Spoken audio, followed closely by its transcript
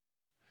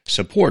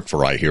Support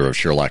for I Hear of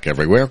Sherlock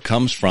Everywhere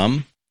comes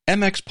from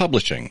MX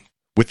Publishing,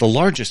 with the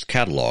largest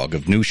catalog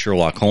of new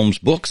Sherlock Holmes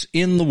books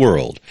in the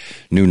world.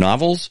 New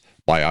novels,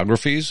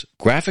 biographies,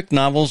 graphic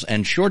novels,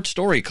 and short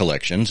story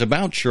collections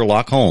about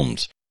Sherlock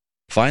Holmes.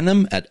 Find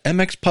them at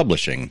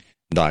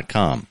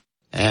mxpublishing.com.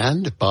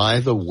 And by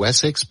the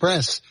Wessex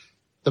Press,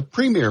 the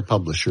premier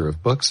publisher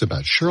of books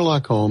about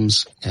Sherlock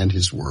Holmes and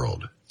his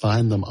world.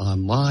 Find them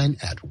online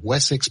at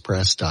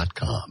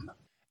wessexpress.com.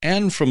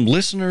 And from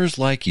listeners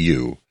like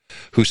you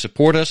who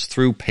support us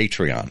through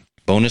Patreon.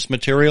 Bonus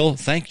material,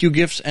 thank you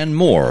gifts, and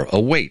more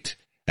await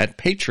at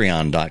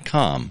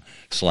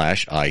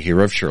patreon.com/I Hear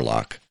of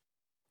Sherlock.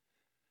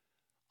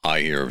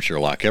 I Hear of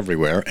Sherlock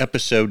Everywhere,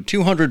 episode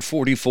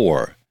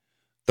 244,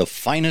 The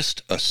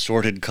Finest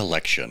Assorted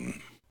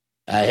Collection.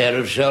 I hear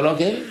of Sherlock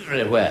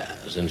everywhere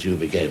since you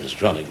became a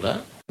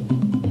chronicler.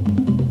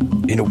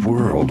 In a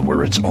world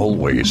where it's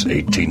always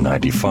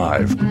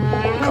 1895,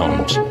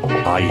 comes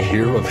I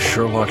Hear of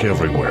Sherlock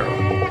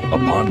Everywhere, a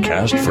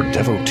podcast for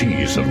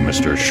devotees of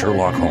Mr.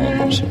 Sherlock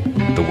Holmes,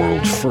 the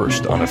world's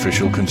first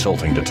unofficial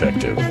consulting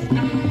detective.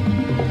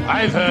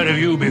 I've heard of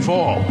you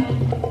before.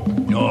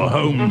 You're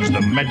Holmes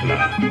the meddler,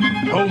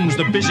 Holmes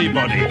the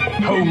busybody,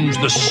 Holmes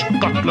the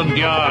Scotland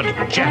Yard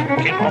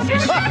Jack in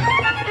office.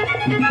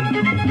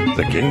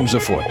 The game's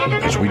afoot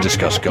as we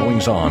discuss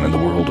goings-on in the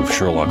world of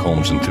Sherlock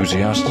Holmes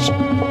enthusiasts,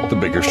 the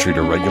Baker Street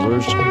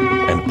irregulars,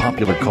 and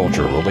popular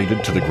culture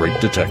related to the great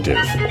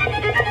detective.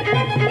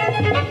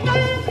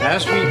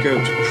 As we go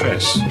to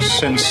press,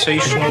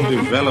 sensational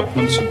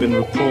developments have been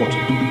reported.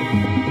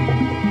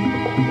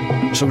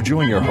 So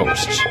join your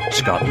hosts,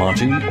 Scott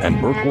Monty and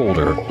Burt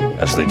Wolder,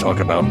 as they talk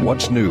about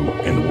what's new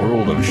in the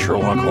world of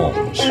Sherlock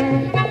Holmes.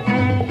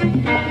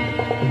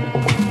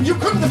 You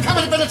couldn't have come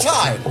at a better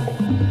time!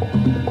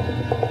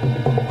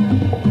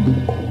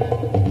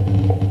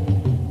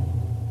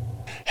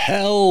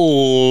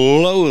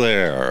 Hello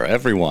there,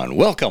 everyone.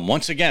 Welcome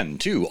once again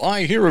to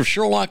I Hear of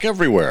Sherlock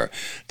Everywhere,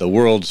 the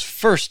world's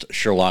first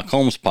Sherlock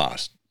Holmes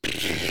post.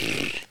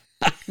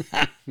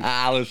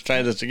 Let's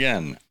try this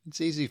again. It's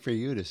easy for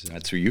you to say.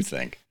 That's who you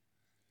think.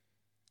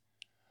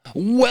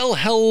 Well,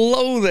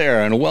 hello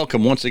there, and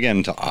welcome once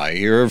again to I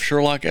Hear of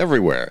Sherlock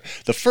Everywhere,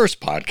 the first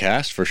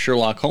podcast for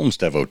Sherlock Holmes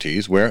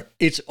devotees where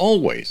it's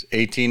always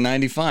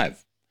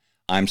 1895.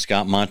 I'm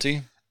Scott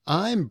Monty.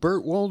 I'm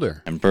Burt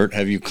Wolder. And Burt,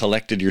 have you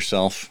collected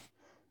yourself?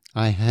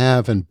 I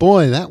have, and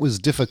boy, that was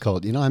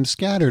difficult. You know, I'm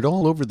scattered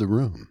all over the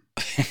room.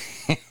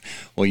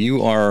 Well,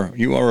 you are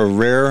a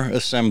rare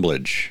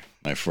assemblage,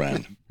 my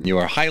friend. You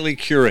are highly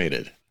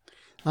curated.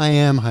 I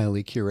am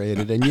highly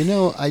curated, and you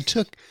know, I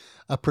took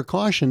a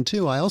precaution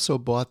too. I also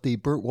bought the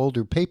Burt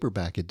Wolder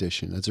paperback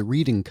edition as a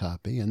reading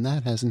copy, and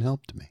that hasn't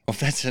helped me. Oh,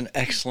 that's an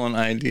excellent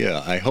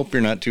idea. I hope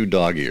you're not too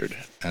dog-eared.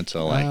 That's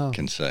all I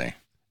can say.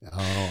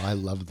 Oh, I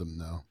love them,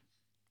 though.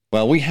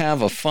 Well, we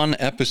have a fun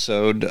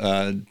episode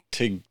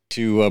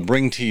to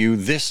bring to you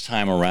this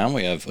time around.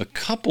 We have a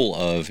couple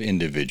of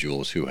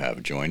individuals who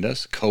have joined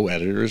us,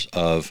 co-editors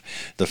of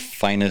The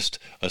Finest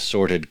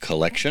Assorted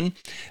Collection,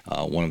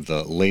 one of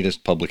the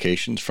latest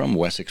publications from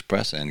Wessex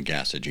Press and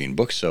Gassagene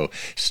Books. So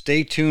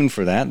stay tuned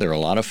for that. They're a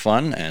lot of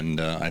fun,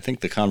 and I think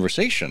the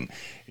conversation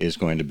is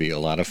going to be a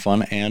lot of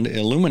fun and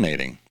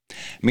illuminating.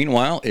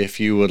 Meanwhile,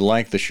 if you would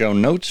like the show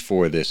notes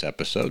for this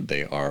episode,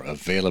 they are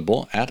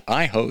available at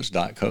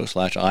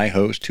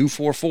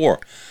ihost.co/ihost244,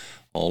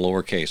 all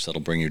lowercase.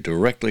 That'll bring you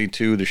directly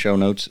to the show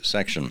notes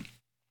section.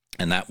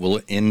 And that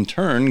will, in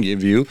turn,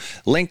 give you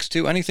links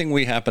to anything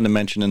we happen to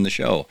mention in the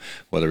show,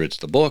 whether it's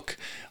the book,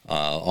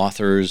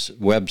 authors,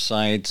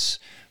 websites,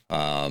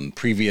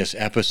 previous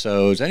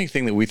episodes,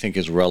 anything that we think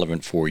is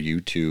relevant for you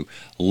to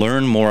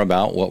learn more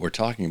about what we're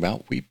talking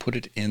about. We put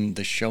it in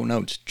the show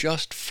notes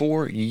just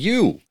for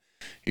you.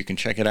 You can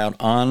check it out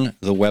on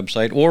the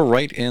website or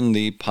right in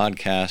the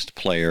podcast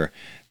player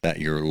that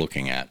you're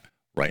looking at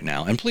right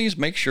now. And please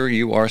make sure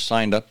you are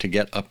signed up to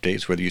get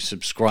updates, whether you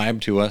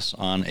subscribe to us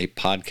on a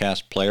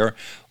podcast player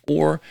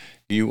or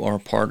you are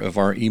part of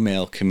our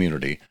email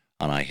community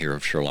on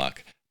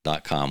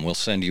ihearofsherlock.com. We'll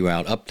send you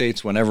out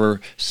updates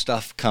whenever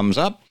stuff comes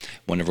up,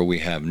 whenever we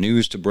have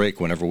news to break,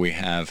 whenever we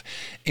have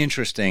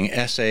interesting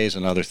essays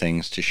and other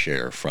things to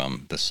share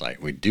from the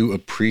site. We do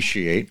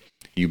appreciate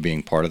you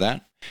being part of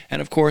that.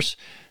 And of course,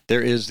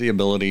 there is the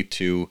ability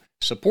to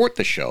support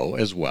the show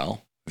as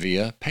well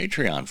via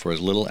Patreon for as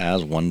little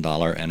as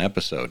 $1 an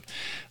episode.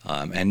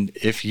 And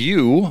if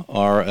you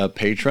are a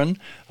patron,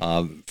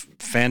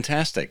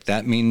 fantastic.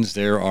 That means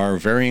there are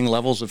varying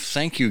levels of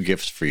thank you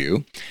gifts for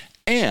you.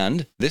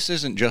 And this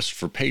isn't just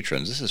for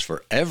patrons. This is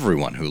for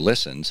everyone who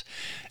listens.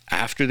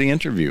 After the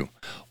interview,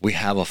 we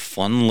have a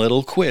fun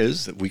little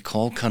quiz that we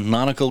call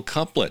Canonical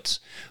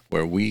Couplets,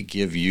 where we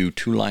give you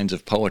 2 lines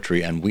of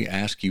poetry and we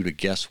ask you to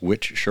guess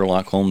which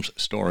Sherlock Holmes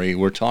story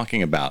we're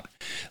talking about.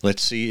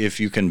 Let's see if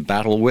you can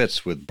battle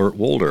wits with Burt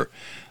Wolder.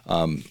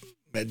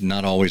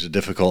 Not always a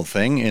difficult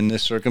thing in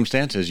this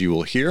circumstance, as you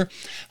will hear.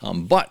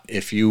 But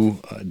if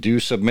you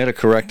do submit a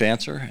correct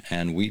answer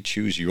and we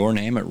choose your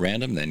name at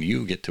random, then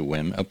you get to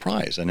win a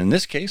prize. And in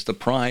this case, the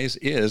prize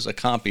is a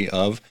copy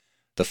of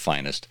The the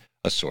finest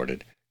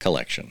assorted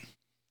collection.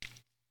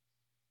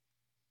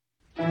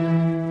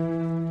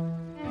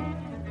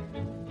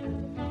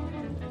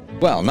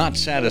 Well, not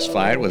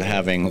satisfied with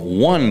having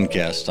one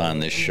guest on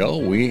this show,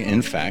 we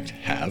in fact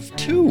have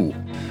two.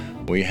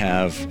 We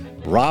have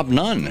Rob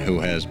Nunn,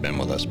 who has been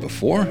with us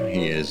before.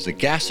 He is the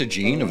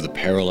Gassagine of the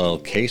Parallel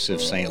Case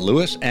of St.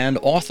 Louis and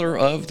author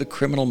of The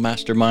Criminal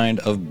Mastermind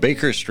of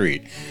Baker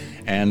Street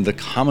and The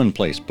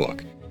Commonplace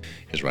Book.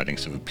 His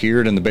writings have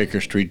appeared in the Baker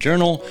Street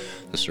Journal,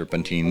 the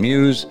Serpentine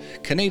Muse,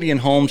 Canadian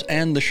Holmes,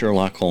 and the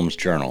Sherlock Holmes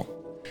Journal.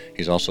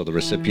 He's also the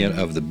recipient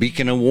of the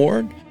Beacon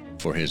Award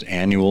for his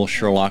annual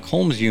Sherlock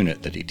Holmes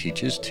unit that he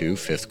teaches to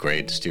 5th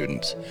grade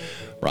students.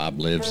 Rob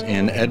lives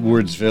in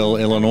Edwardsville,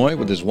 Illinois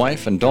with his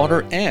wife and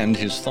daughter and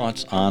his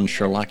thoughts on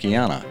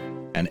Sherlockiana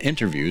and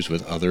interviews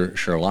with other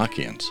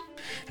Sherlockians.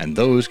 And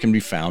those can be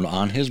found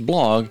on his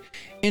blog,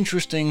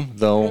 Interesting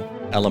Though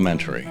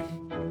Elementary.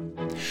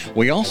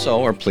 We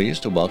also are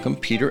pleased to welcome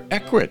Peter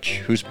Eckrich,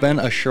 who's been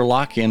a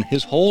Sherlockian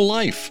his whole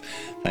life,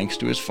 thanks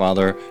to his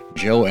father,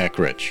 Joe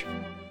Eckrich.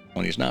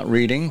 When he's not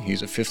reading,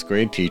 he's a 5th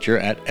grade teacher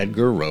at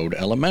Edgar Road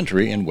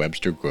Elementary in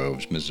Webster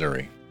Groves,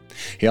 Missouri.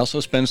 He also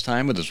spends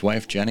time with his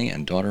wife Jenny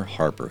and daughter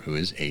Harper, who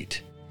is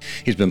 8.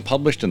 He's been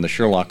published in the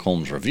Sherlock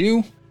Holmes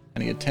Review,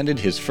 and he attended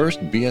his first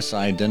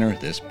BSI dinner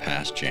this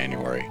past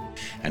January.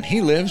 And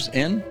he lives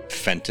in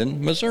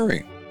Fenton,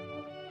 Missouri.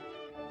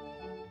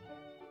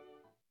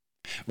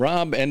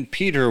 Rob and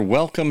Peter,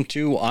 welcome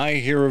to I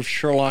Hear of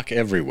Sherlock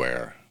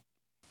Everywhere.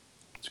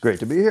 It's great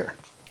to be here.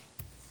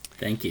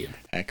 Thank you.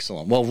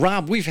 Excellent. Well,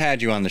 Rob, we've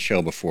had you on the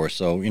show before,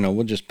 so,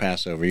 we'll just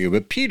pass over you.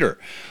 But Peter,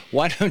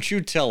 why don't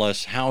you tell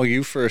us how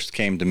you first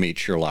came to meet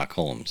Sherlock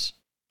Holmes?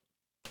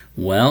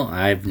 Well,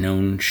 I've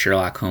known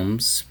Sherlock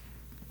Holmes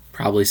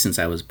probably since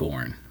I was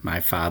born. My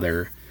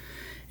father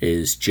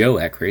is Joe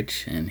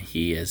Eckrich, and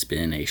he has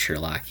been a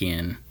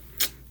Sherlockian,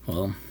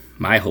 well,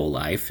 my whole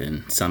life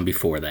and some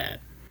before that.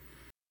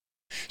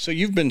 So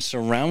you've been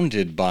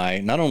surrounded by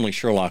not only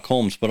Sherlock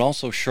Holmes, but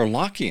also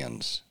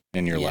Sherlockians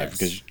in your life,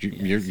 because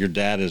your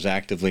dad is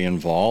actively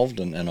involved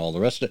and all the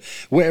rest of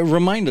it.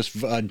 Remind us,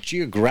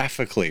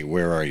 geographically,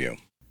 where are you?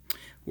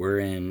 We're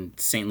in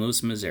St.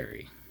 Louis,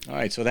 Missouri. All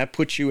right, so that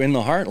puts you in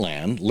the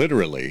heartland,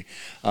 literally,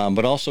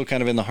 but also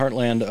kind of in the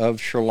heartland of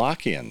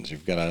Sherlockians.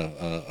 You've got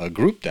a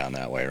group down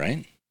that way,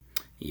 right?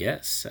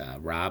 Yes,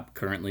 Rob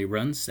currently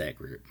runs that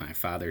group. My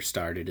father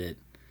started it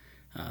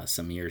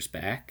some years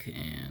back,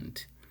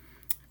 and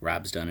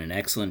Rob's done an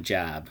excellent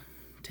job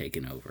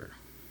taking over.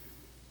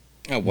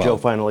 Oh, well. Joe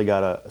finally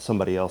got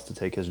somebody else to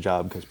take his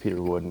job because Peter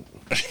wouldn't.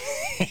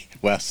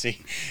 Well, see,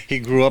 he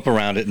grew up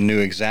around it and knew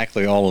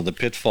exactly all of the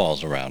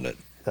pitfalls around it.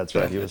 That's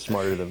right. He was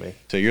smarter than me.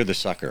 So you're the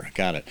sucker.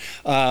 Got it.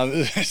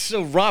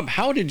 So, Rob,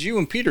 how did you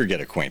and Peter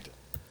get acquainted?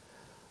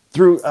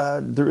 Through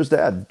his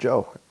dad,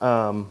 Joe.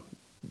 I've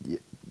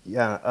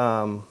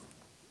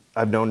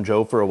known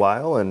Joe for a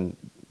while, and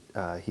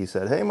he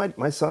said, hey,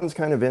 my son's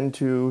kind of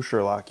into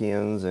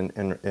Sherlockians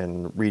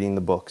and reading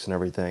the books and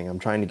everything. I'm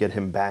trying to get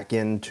him back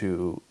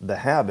into the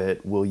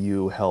habit. Will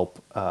you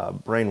help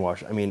bring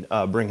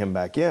him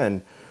back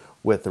in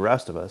with the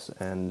rest of us?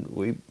 And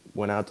we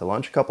went out to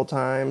lunch a couple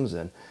times,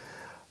 and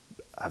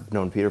I've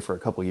known Peter for a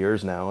couple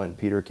years now, and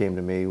Peter came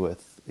to me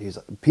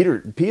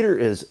Peter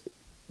is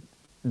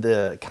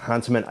the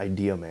consummate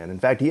idea man. In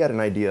fact, he had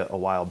an idea a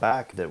while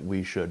back that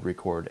we should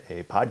record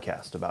a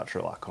podcast about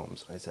Sherlock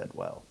Holmes. I said,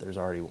 well, there's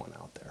already one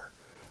out there.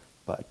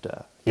 But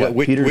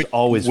Peter's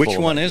always Which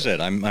one is it?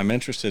 I'm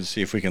interested to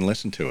see if we can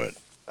listen to it.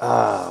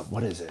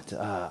 What is it?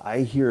 I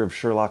Hear of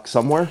Sherlock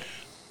Somewhere.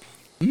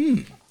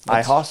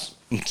 IHOS.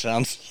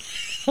 Sounds...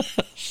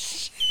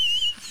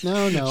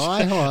 No,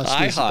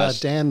 IHOS is about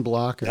Dan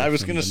Blocker. I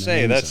was going to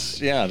say, that's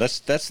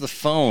the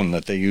phone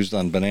that they used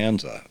on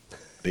Bonanza.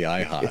 The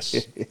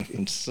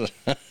IHOS.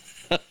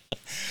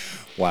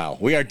 Wow,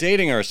 we are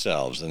dating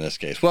ourselves in this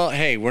case. Well,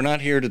 hey, we're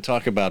not here to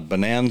talk about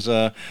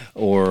Bonanza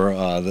or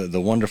the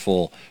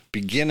wonderful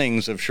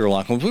beginnings of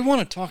Sherlock Holmes. We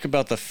want to talk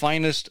about the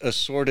finest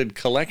assorted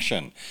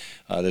collection,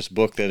 this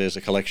book that is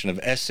a collection of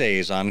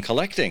essays on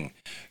collecting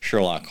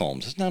Sherlock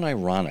Holmes. Isn't that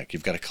ironic?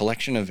 You've got a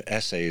collection of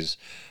essays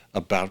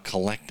about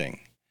collecting.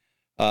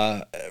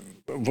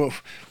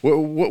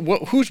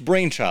 Whose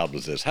brainchild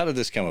was this? How did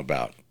this come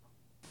about?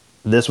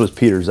 This was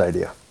Peter's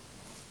idea.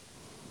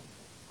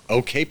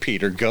 Okay,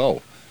 Peter,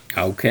 go.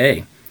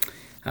 Okay.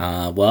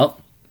 Well,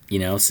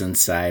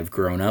 since I've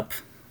grown up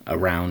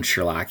around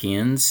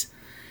Sherlockians,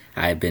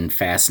 I've been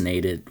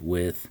fascinated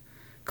with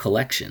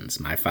collections.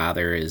 My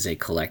father is a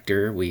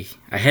collector.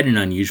 I had an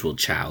unusual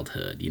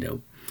childhood.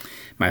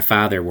 My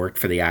father worked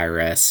for the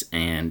IRS,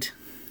 and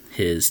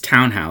his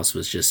townhouse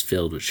was just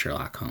filled with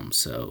Sherlock Holmes.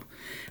 So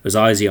it was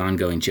always the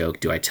ongoing joke,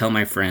 do I tell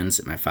my friends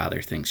that my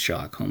father thinks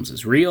Sherlock Holmes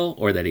is real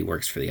or that he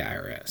works for the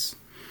IRS?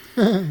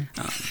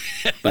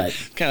 But,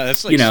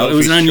 it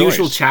was an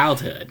unusual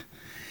childhood.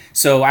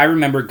 So I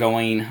remember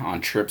going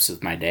on trips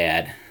with my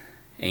dad,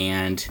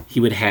 and he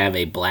would have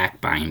a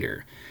black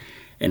binder.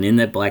 And in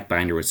that black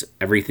binder was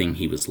everything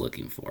he was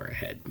looking for. It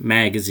had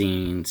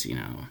magazines,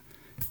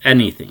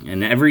 anything.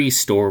 And every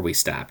store we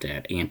stopped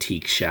at,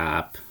 antique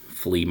shop,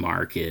 flea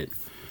market,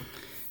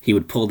 he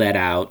would pull that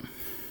out,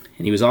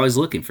 and he was always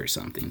looking for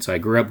something. So I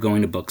grew up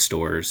going to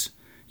bookstores,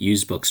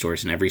 used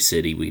bookstores in every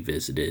city we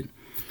visited,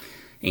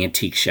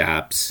 antique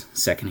shops,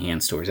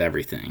 secondhand stores,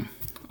 everything.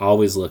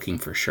 Always looking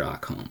for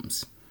Sherlock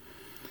Holmes.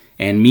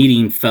 And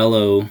meeting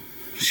fellow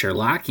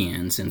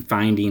Sherlockians and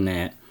finding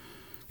that,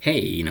 hey,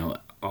 you know,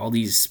 all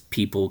these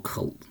people,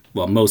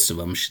 well, most of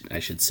them, I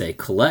should say,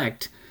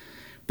 collect,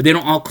 but they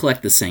don't all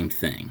collect the same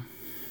thing.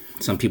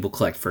 Some people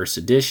collect first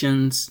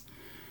editions.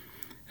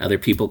 Other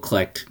people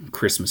collect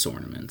Christmas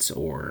ornaments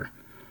or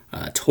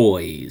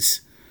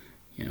toys,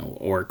 you know,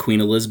 or Queen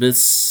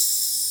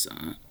Elizabeth's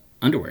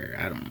underwear.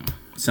 I don't know,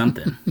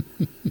 something.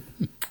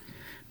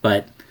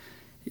 But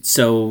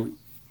so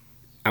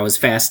I was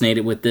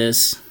fascinated with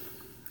this,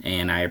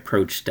 and I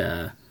approached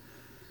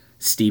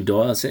Steve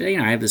Doyle. I said, hey, you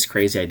know, I have this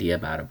crazy idea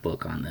about a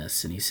book on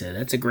this. And he said,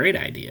 that's a great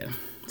idea.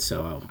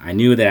 So I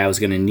knew that I was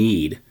going to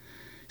need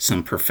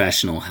some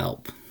professional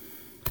help.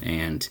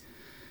 And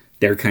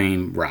there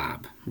came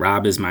Rob.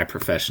 Rob is my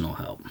professional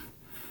help.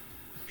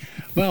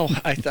 Well,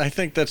 I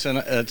think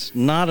it's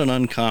not an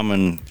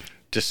uncommon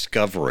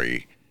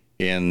discovery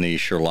in the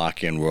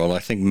Sherlockian world. I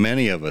think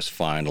many of us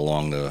find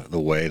along the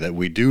way that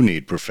we do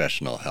need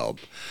professional help.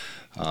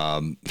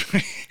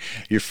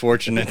 You're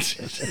fortunate.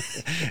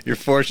 You're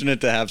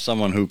fortunate to have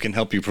someone who can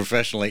help you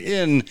professionally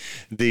in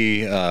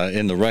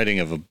the writing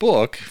of a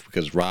book,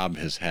 because Rob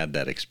has had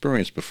that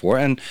experience before.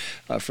 And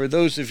for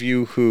those of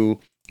you who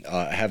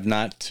have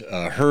not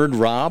heard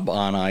Rob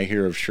on I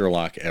Hear of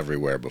Sherlock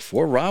Everywhere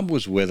before, Rob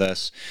was with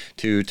us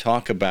to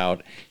talk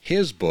about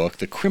his book,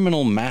 The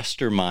Criminal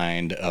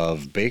Mastermind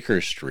of Baker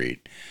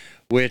Street,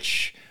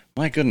 which,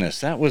 my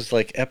goodness, that was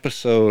like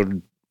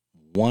episode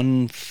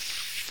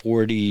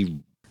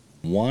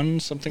 141,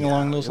 something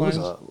along those lines?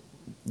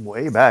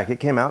 Way back. It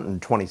came out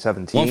in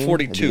 2017.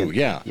 142,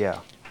 yeah. Yeah.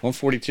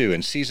 142,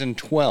 and season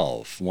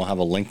 12. We'll have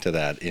a link to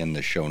that in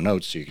the show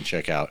notes so you can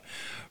check out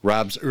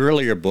Rob's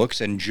earlier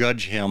books and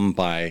judge him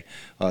by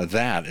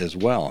that as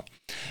well.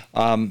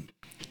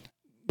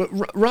 But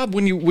Rob,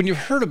 when you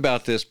heard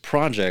about this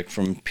project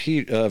from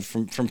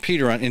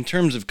Peter in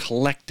terms of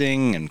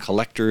collecting and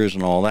collectors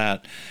and all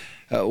that,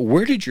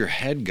 where did your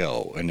head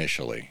go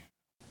initially?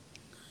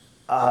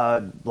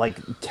 Like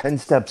 10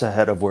 steps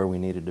ahead of where we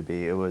needed to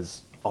be. It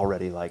was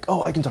already like,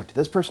 oh, I can talk to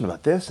this person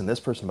about this and this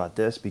person about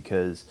this,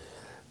 because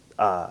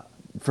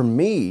for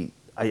me,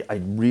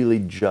 I really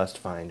just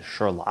find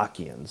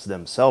Sherlockians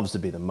themselves to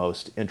be the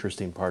most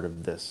interesting part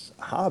of this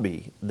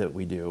hobby that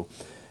we do.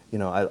 You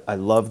know, I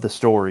love the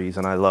stories,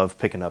 and I love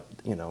picking up,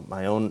 you know,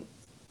 my own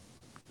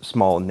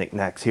small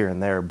knickknacks here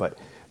and there, but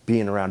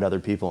being around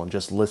other people and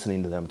just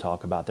listening to them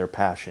talk about their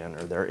passion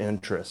or their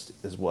interest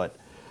is what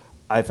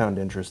I found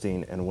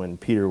interesting. And when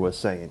Peter was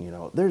saying, you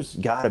know, there's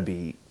got to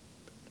be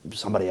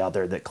somebody out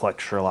there that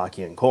collects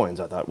Sherlockian coins,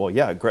 I thought, well,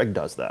 yeah, Greg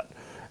does that.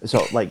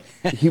 So, like,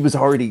 he was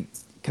already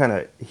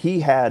he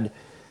had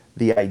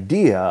the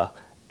idea,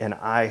 and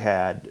I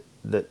had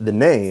the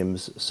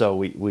names, so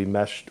we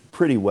meshed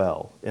pretty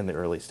well in the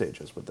early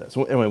stages with this.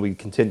 And we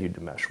continued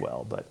to mesh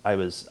well, but I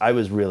was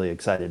really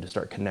excited to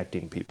start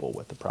connecting people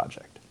with the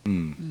project.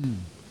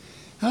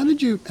 How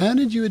did you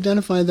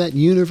identify that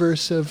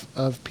universe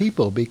of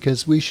people?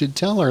 Because we should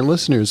tell our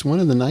listeners one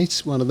of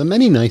the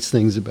many nice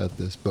things about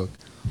this book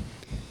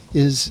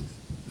is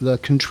the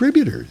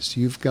contributors.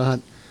 You've got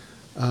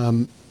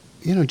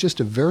just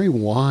a very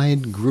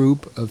wide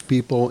group of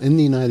people in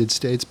the United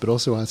States, but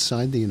also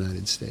outside the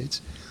United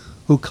States,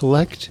 who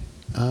collect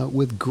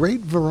with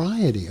great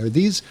variety.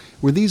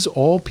 Were these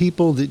all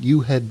people that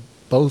you had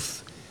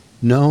both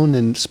known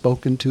and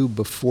spoken to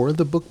before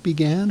the book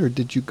began, or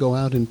did you go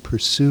out and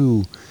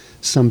pursue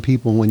some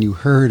people when you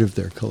heard of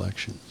their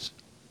collections?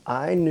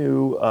 I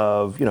knew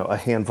of, a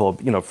handful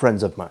of,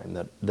 friends of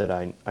mine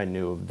that I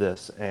knew of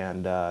this,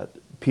 and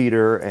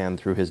Peter, and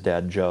through his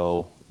dad,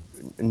 Joe,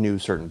 knew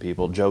certain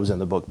people. Joe's in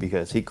the book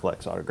because he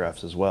collects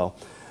autographs as well.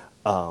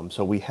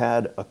 So we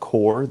had a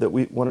core that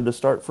we wanted to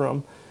start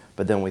from,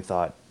 but then we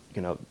thought,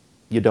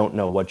 you don't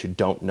know what you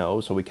don't know.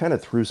 So we kind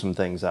of threw some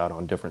things out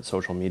on different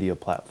social media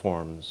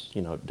platforms.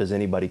 Does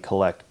anybody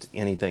collect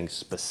anything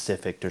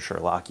specific to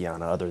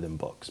Sherlockiana other than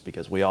books?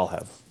 Because we all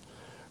have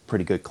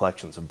pretty good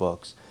collections of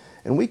books.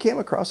 And we came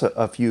across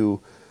a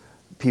few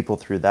people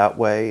through that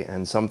way,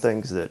 and some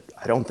things that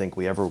I don't think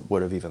we ever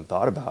would have even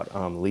thought about.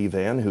 Lee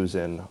Van, who's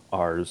in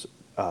ours,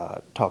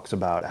 talks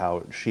about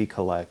how she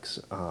collects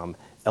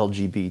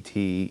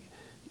LGBT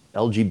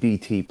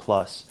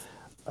plus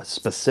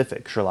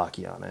specific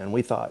Sherlockiana, and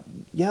we thought,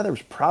 yeah, there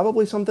was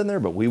probably something there,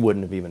 but we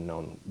wouldn't have even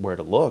known where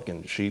to look.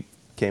 And she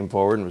came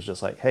forward and was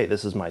just like, hey,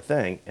 this is my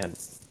thing, and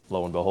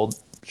lo and behold,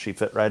 she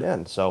fit right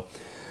in. So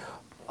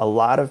a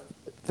lot of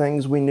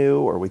things we knew,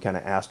 or we kind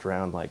of asked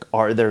around, like,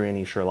 are there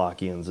any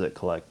Sherlockians that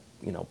collect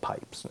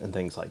pipes and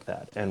things like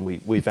that? And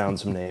we found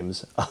some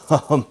names,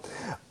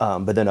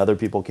 but then other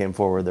people came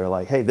forward. They're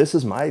like, hey, this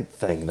is my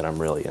thing that I'm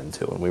really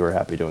into, and we were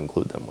happy to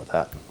include them with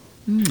that.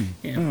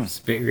 Yeah, it's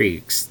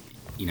very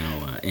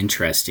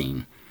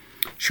interesting.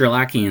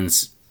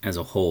 Sherlockians as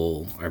a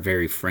whole are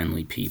very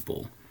friendly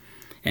people,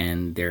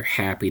 and they're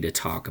happy to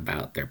talk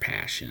about their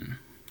passion,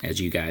 as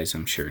you guys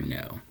I'm sure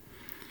know.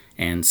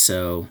 And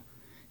so,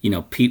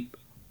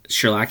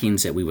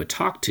 Sherlockians that we would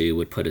talk to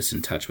would put us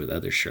in touch with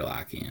other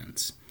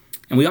Sherlockians.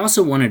 And we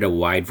also wanted a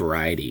wide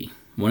variety.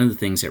 One of the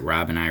things that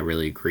Rob and I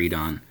really agreed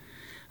on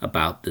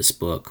about this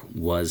book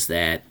was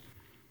that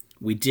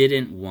we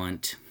didn't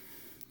want,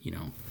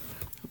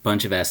 a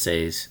bunch of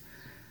essays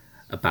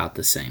about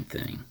the same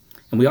thing.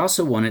 And we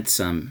also wanted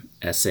some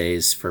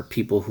essays for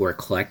people who are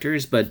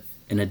collectors, but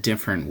in a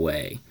different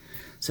way,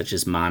 such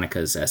as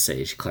Monica's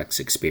essay. She collects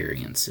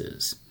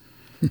experiences.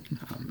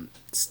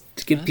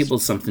 To give people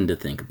something to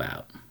think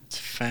about. It's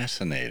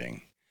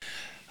fascinating.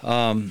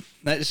 So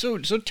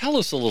tell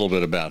us a little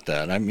bit about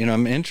that.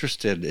 I'm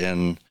interested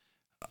in,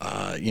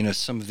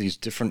 some of these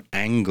different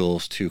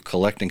angles to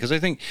collecting, because I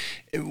think,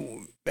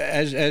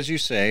 as you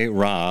say,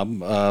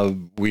 Rob,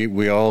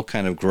 we all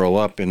kind of grow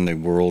up in the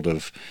world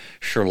of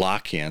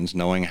Sherlockians,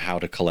 knowing how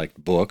to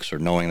collect books, or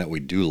knowing that we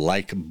do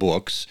like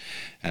books,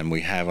 and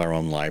we have our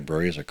own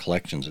libraries or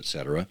collections,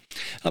 etc.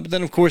 But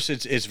then, of course,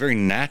 it's very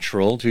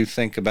natural to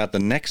think about the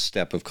next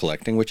step of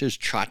collecting, which is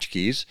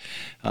tchotchkes,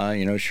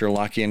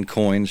 Sherlockian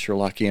coins,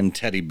 Sherlockian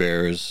teddy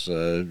bears,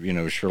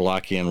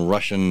 Sherlockian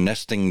Russian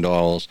nesting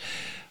dolls.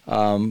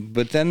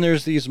 But then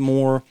there's these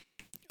more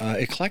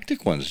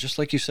eclectic ones, just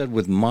like you said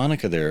with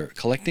Monica there,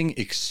 collecting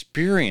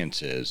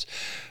experiences.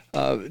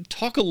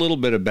 Talk a little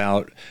bit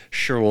about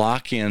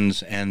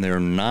Sherlockians and their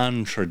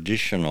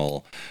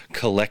non-traditional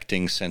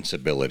collecting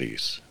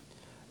sensibilities.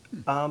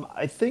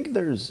 I think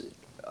there's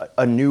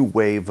a new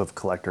wave of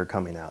collector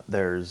coming out.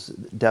 There's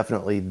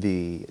definitely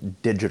the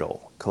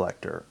digital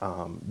collector.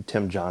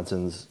 Tim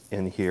Johnson's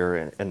in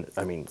here, and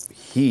I mean,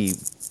 he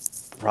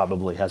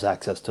probably has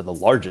access to the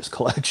largest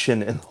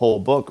collection in the whole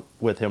book,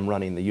 with him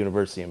running the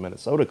University of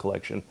Minnesota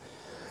collection.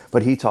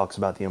 But he talks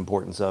about the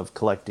importance of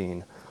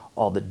collecting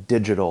all the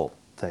digital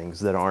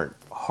things that aren't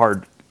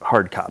hard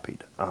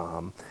copied.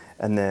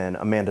 And then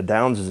Amanda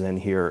Downs is in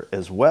here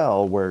as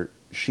well, where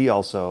she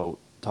also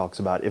talks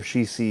about if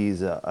she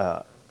sees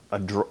a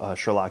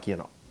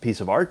Sherlockian piece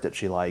of art that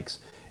she likes,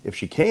 if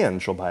she can,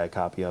 she'll buy a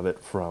copy of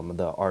it from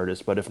the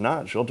artist. But if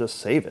not, she'll just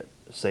save a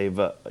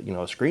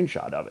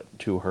screenshot of it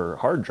to her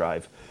hard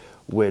drive,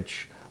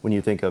 which, when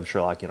you think of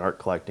Sherlockian art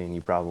collecting,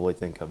 you probably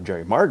think of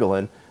Jerry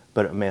Margolin,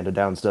 but Amanda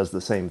Downs does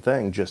the same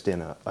thing, just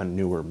in a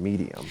newer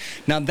medium.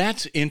 Now,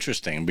 that's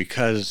interesting,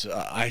 because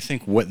I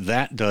think what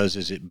that does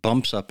is it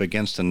bumps up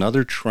against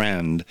another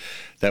trend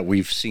that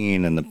we've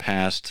seen in the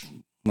past,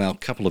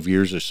 couple of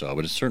years or so,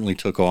 but it certainly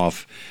took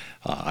off,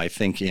 I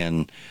think,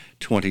 in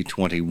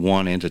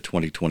 2021 into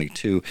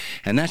 2022,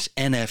 and that's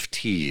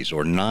NFTs,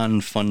 or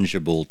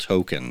non-fungible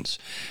tokens.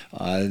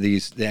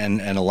 These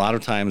and a lot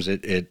of times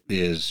it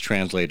is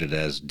translated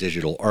as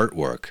digital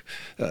artwork.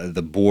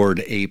 The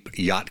Bored Ape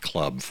Yacht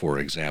Club, for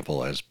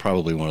example, is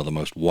probably one of the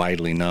most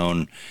widely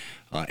known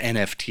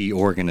NFT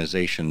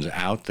organizations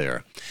out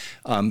there.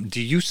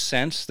 Do you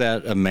sense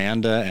that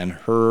Amanda and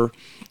her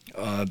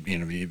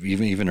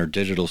even her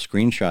digital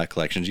screenshot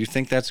collections, you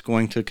think that's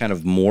going to kind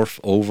of morph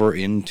over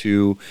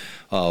into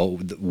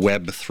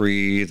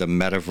Web3, the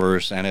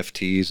metaverse,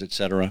 NFTs,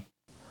 etc.?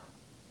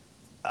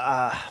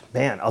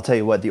 Man, I'll tell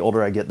you what, the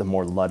older I get, the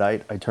more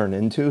Luddite I turn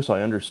into, so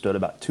I understood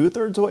about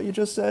 2/3 of what you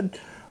just said.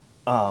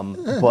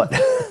 But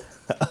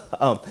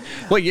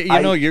well,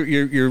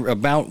 you're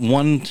about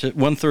 1/3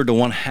 to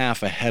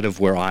 1/2 ahead of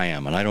where I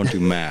am, and I don't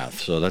do math,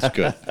 so that's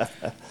good.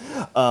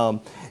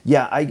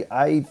 Yeah,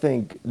 I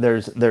think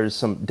there's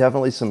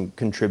definitely some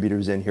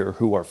contributors in here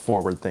who are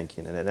forward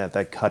thinking and at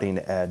that cutting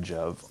edge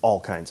of all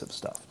kinds of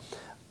stuff.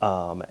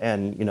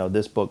 And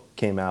this book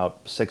came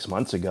out 6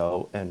 months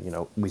ago,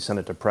 and we sent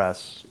it to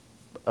press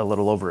a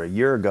little over a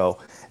year ago,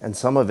 and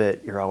some of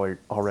it you're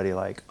already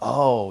like,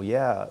 oh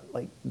yeah,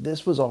 like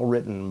this was all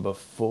written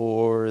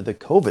before the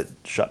COVID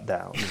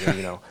shutdowns,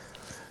 and,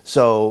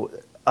 so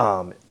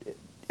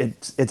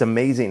it's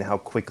amazing how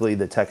quickly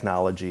the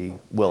technology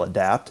will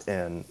adapt,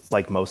 and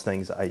like most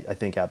things, I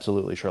think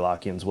absolutely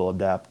Sherlockians will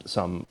adapt,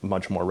 some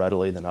much more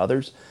readily than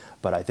others.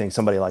 But I think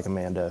somebody like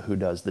Amanda, who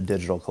does the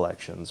digital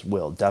collections,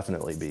 will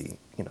definitely be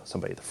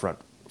somebody at the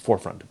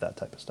forefront of that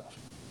type of stuff.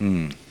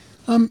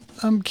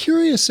 I'm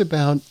curious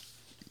about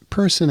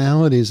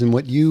personalities and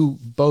what you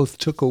both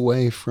took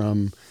away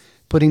from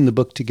putting the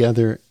book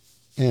together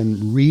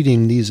and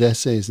reading these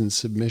essays and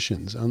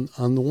submissions.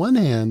 On the one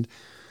hand,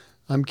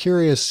 I'm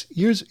curious,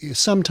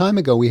 some time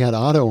ago we had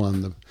Otto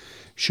on the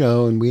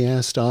show, and we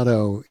asked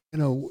Otto,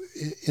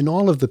 in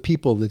all of the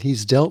people that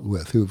he's dealt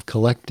with who've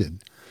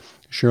collected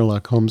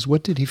Sherlock Holmes,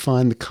 what did he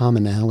find the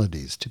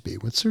commonalities to be?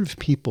 What sort of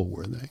people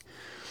were they?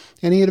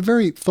 And he had a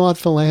very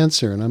thoughtful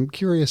answer, and I'm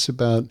curious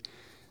about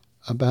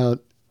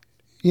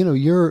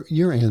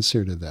your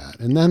answer to that.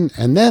 And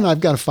then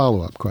I've got a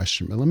follow-up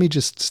question, but let me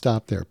just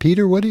stop there.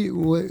 Peter,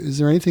 is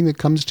there anything that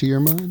comes to your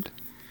mind?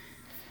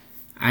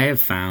 I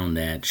have found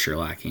that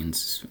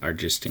Sherlockians are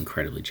just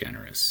incredibly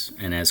generous.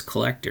 And as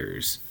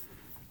collectors,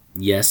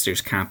 yes,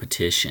 there's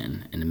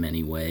competition in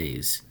many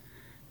ways,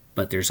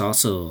 but there's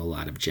also a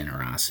lot of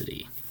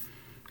generosity.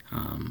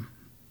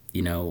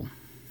 You know,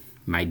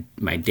 my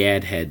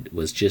dad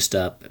was just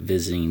up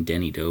visiting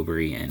Denny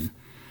Dobry, and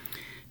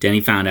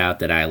Denny found out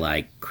that I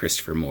like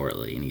Christopher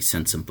Morley, and he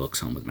sent some books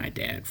home with my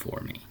dad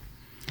for me.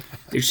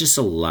 There's just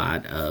a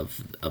lot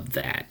of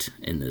that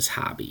in this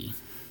hobby.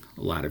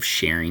 A lot of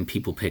sharing.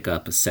 People pick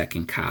up a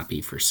second copy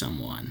for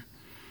someone.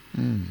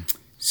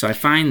 So I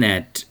find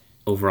that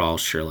overall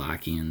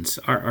Sherlockians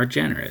are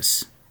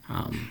generous.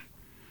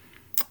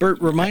 Bert,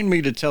 remind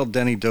me to tell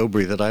Denny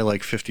Dobry that I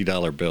like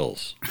 $50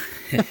 bills.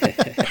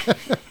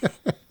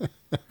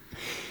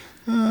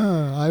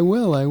 I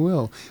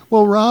will.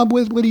 Well, Rob,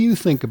 what do you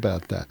think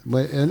about that?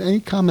 And any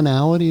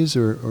commonalities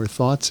or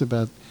thoughts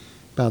about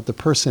the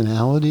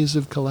personalities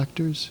of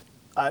collectors?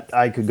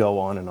 I could go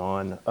on and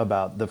on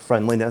about the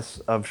friendliness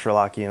of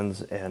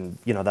Sherlockians, and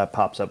that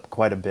pops up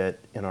quite a bit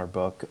in our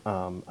book.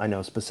 I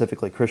know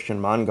specifically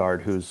Christian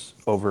Mongard, who's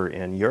over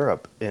in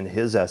Europe. In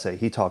his essay,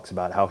 he talks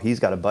about how he's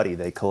got a buddy.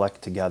 They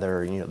collect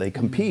together. They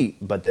compete,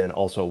 but then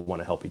also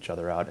want to help each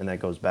other out, and that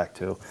goes back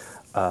to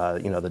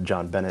the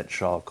John Bennett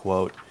Shaw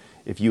quote: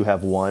 "If you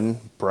have one,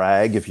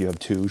 brag. If you have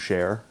two,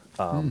 share."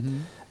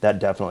 That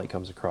definitely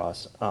comes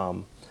across.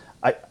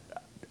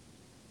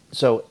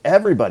 So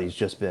everybody's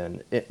just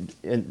been,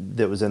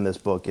 that was in this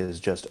book, is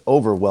just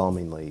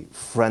overwhelmingly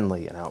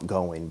friendly and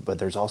outgoing, but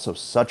there's also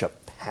such a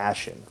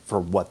passion for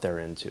what they're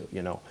into,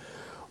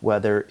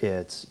 whether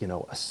it's,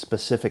 a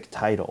specific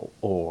title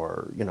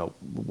or,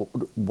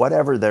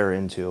 whatever they're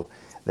into,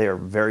 they are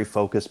very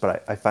focused,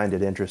 but I find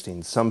it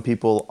interesting. Some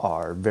people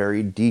are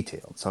very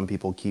detailed. Some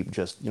people keep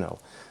just,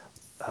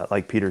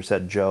 like Peter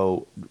said,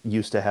 Joe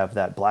used to have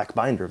that black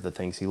binder of the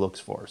things he looks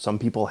for. Some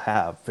people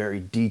have very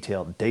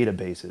detailed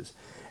databases.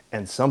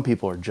 And some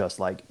people are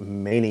just like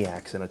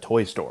maniacs in a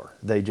toy store.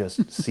 They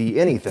just see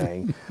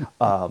anything.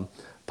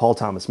 Paul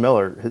Thomas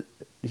Miller,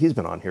 he's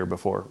been on here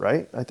before,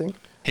 right? I think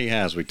he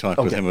has. We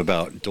talked with him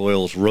about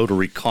Doyle's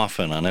Rotary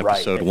Coffin on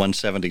episode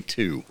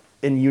 172.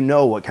 And you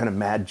know what kind of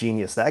mad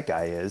genius that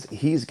guy is.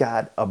 He's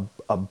got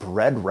a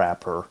bread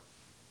wrapper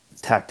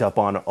tacked up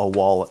on a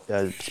wall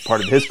as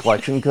part of his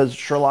collection because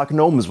Sherlock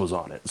Gnomes was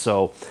on it.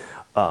 So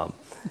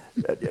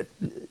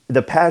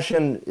the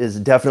passion is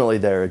definitely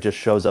there. It just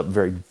shows up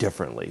very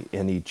differently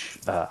in each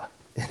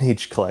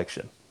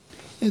collection.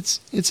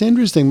 It's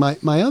interesting.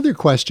 My other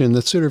question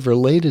that's sort of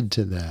related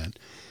to that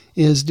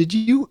is: did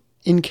you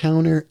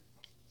encounter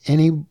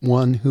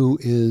anyone who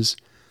is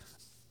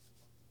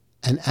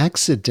an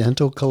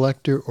accidental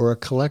collector or a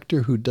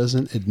collector who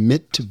doesn't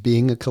admit to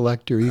being a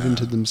collector even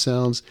to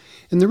themselves?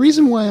 And the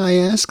reason why I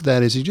ask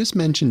that is you just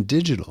mentioned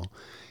digital,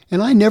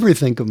 and I never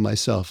think of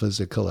myself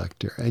as a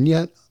collector, and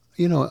yet,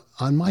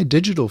 on my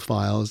digital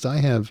files, I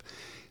have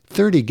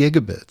 30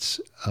 gigabits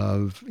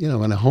of, in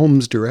a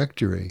Holmes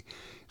directory,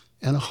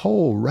 and a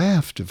whole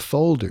raft of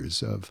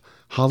folders of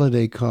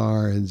holiday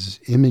cards,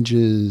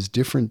 images,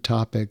 different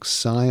topics,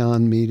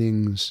 Scion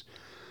meetings,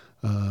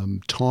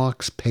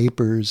 talks,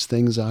 papers,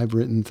 things I've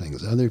written,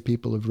 things other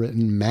people have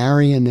written,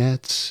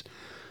 marionettes.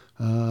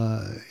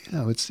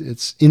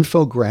 It's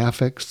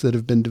infographics that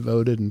have been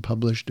devoted and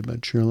published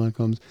about Sherlock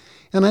Holmes.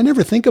 And I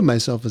never think of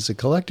myself as a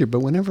collector,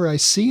 but whenever I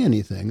see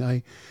anything,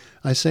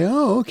 I say,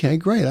 oh, okay,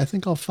 great. I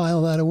think I'll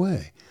file that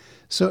away.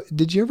 So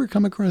did you ever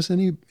come across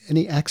any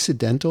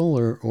accidental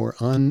or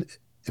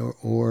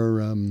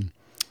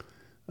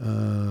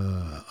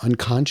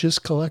unconscious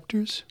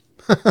collectors?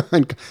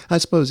 I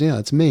suppose,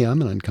 it's me.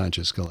 I'm an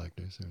unconscious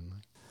collector, certainly.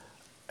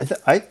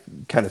 I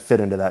kind of fit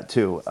into that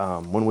too.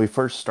 When we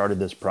first started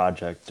this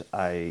project,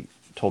 I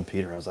told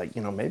Peter, I was like,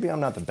 maybe I'm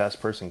not the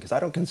best person because I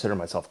don't consider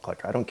myself a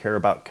collector. I don't care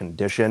about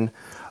condition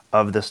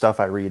of the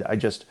stuff I read. I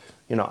just,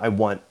 I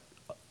want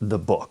the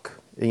book.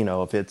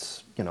 If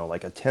it's,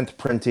 like a 10th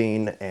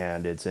printing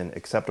and it's in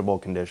acceptable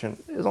condition,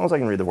 as long as I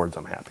can read the words,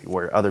 I'm happy.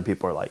 Where other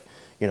people are like,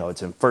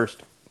 it's in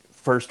first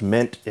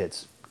mint,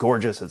 it's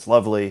gorgeous, it's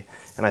lovely.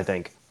 And I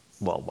think,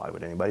 well, why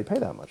would anybody pay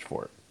that much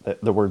for it?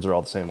 The words are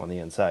all the same on the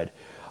inside.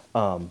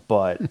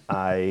 But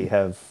I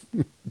have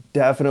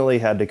definitely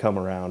had to come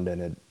around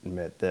and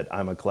admit that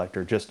I'm a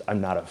collector,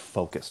 I'm not a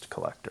focused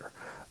collector.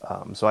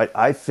 So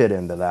I fit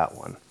into that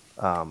one.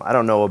 I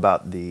don't know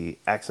about the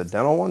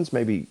accidental ones.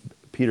 Maybe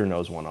Peter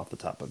knows one off the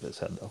top of his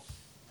head, though.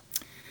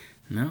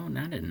 No,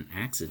 not an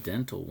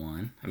accidental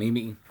one. I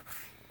mean,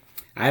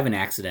 I have an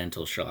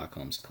accidental Sherlock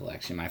Holmes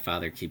collection. My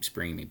father keeps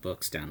bringing me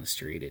books down the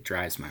street. It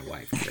drives my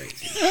wife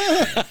crazy.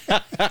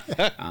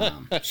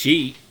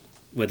 She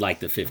would like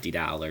the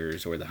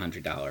 $50 or the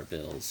 $100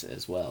 bills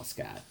as well,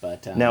 Scott.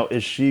 But now,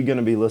 is she going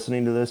to be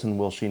listening to this, and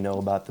will she know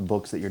about the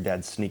books that your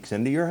dad sneaks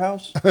into your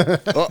house?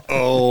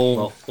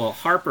 Uh-oh. Well,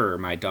 Harper,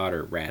 my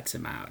daughter, rats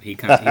him out. He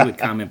would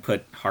come and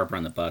put Harper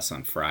on the bus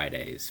on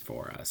Fridays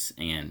for us,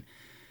 and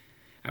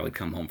I would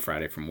come home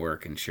Friday from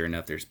work, and sure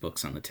enough, there's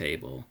books on the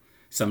table.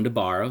 Some to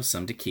borrow,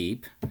 some to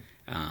keep.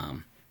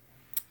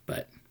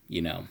 But,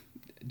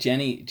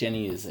 Jenny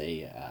is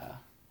a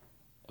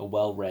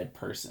well-read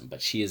person,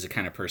 but she is the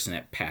kind of person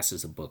that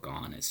passes a book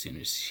on as soon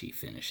as she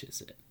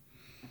finishes it.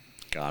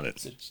 Got it.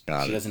 So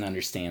Got she it. doesn't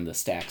understand the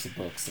stacks of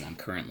books that I'm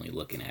currently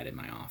looking at in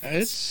my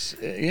office.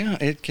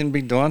 It can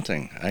be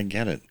daunting. I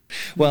get it.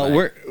 Well,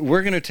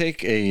 we're going to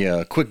take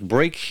a quick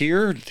break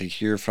here to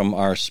hear from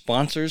our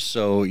sponsors,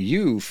 so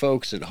you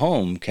folks at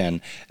home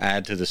can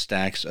add to the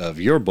stacks of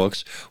your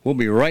books. We'll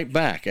be right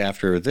back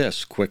after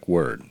this quick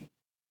word.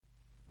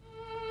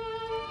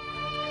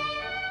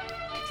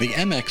 The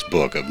MX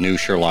Book of New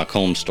Sherlock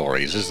Holmes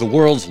Stories is the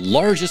world's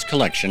largest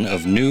collection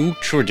of new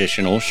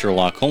traditional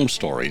Sherlock Holmes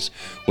stories,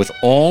 with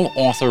all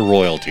author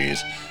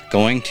royalties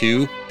going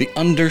to the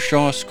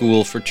Undershaw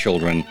School for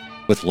Children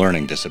with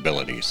Learning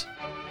Disabilities.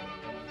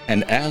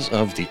 And as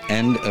of the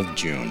end of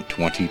June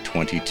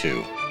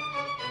 2022,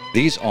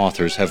 these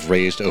authors have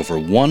raised over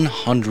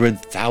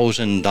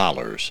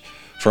 $100,000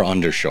 for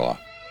Undershaw.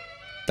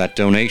 That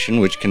donation,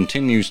 which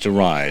continues to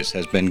rise,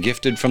 has been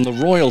gifted from the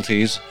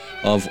royalties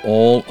of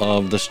all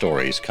of the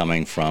stories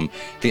coming from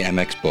the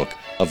MX Book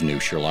of New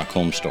Sherlock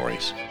Holmes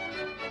Stories.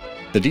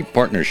 The deep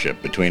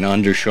partnership between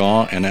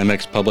Undershaw and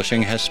MX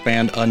Publishing has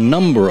spanned a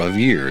number of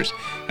years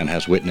and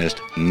has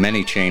witnessed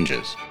many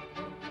changes.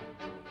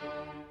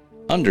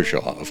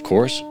 Undershaw, of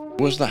course,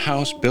 was the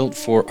house built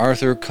for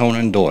Arthur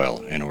Conan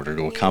Doyle in order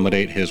to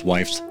accommodate his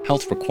wife's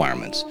health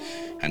requirements,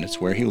 and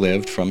it's where he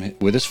lived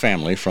with his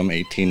family from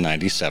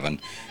 1897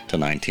 to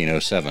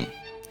 1907.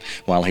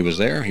 While he was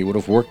there, he would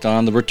have worked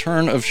on The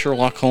Return of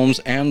Sherlock Holmes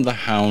and The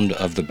Hound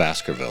of the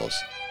Baskervilles.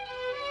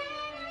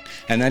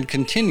 And that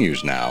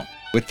continues now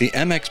with the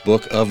MX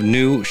Book of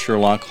New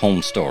Sherlock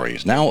Holmes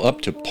Stories, now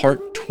up to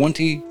part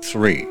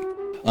 23,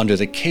 under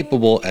the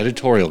capable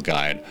editorial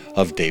guide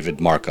of David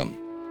Markham.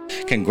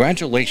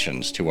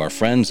 Congratulations to our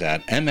friends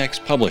at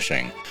MX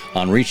Publishing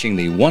on reaching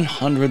the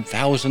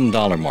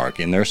 $100,000 mark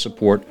in their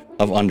support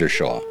of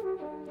Undershaw.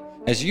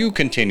 As you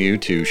continue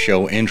to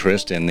show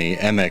interest in the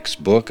MX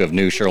Book of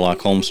New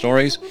Sherlock Holmes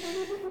Stories,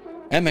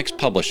 MX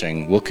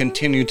Publishing will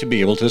continue to be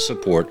able to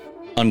support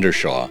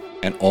Undershaw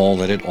and all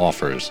that it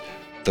offers,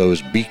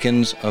 those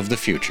beacons of the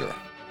future.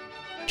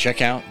 Check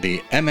out the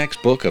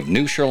MX Book of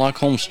New Sherlock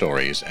Holmes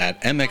Stories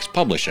at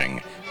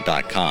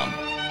mxpublishing.com.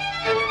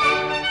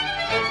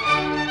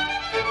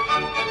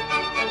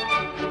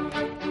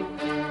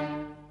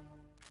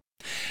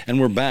 And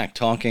we're back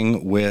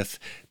talking with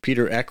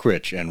Peter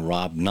Eckrich and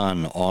Rob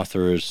Nunn,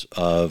 authors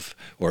of,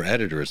 or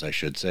editors, I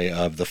should say,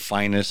 of The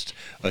Finest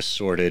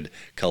Assorted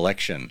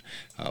Collection,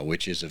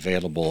 which is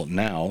available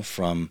now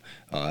from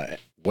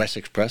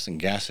Wessex Press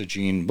and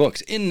Gassagene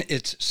Books, in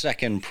its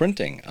second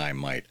printing, I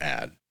might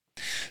add.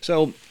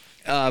 So,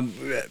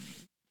 Peter,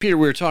 we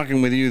were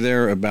talking with you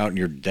there about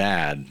your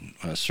dad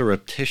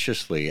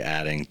surreptitiously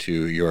adding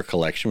to your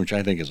collection, which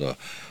I think is a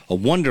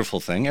wonderful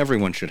thing.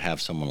 Everyone should have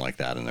someone like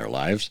that in their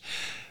lives.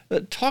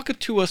 Talk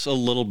to us a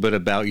little bit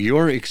about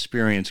your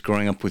experience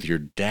growing up with your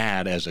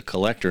dad as a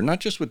collector,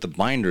 not just with the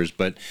binders,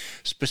 but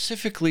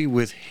specifically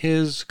with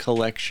his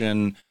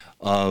collection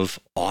of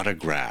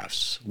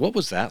autographs. What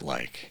was that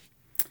like?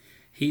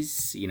 He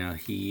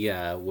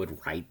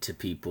would write to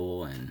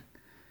people, and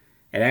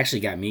it actually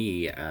got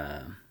me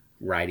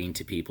writing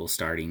to people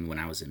starting when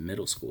I was in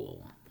middle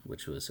school,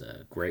 which was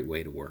a great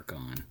way to work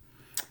on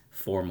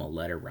formal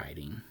letter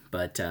writing.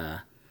 But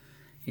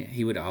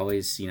he would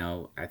always,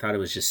 I thought it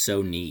was just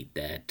so neat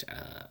that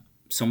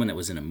someone that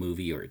was in a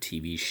movie or a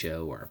TV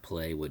show or a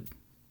play would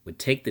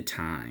take the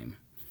time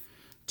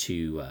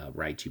to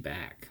write you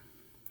back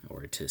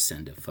or to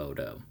send a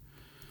photo.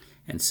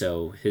 And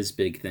so his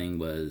big thing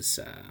was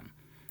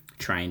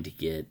trying to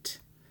get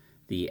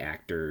the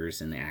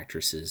actors and the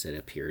actresses that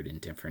appeared in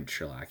different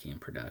Sherlockian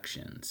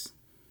productions.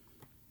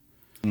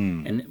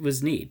 And it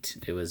was neat.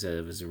 It was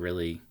a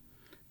really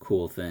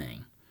cool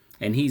thing.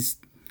 And he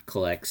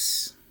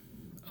collects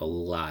a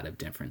lot of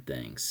different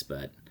things,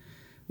 but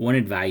one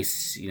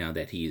advice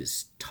that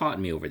he's taught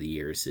me over the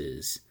years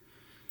is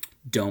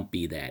don't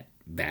be that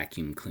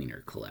vacuum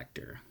cleaner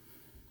collector,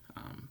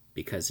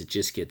 because it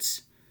just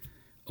gets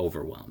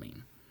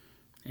overwhelming,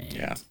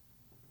 and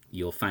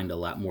you'll find a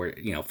lot more.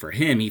 For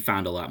him, he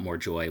found a lot more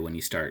joy when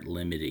you start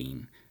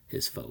limiting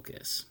his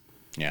focus.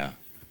 Yeah.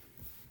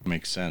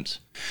 Makes sense.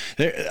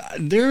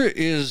 There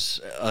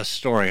is a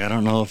story, I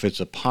don't know if it's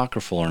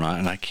apocryphal or not,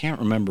 and I can't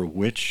remember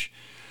which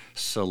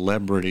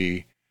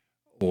celebrity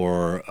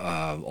or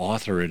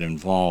author it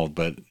involved,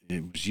 but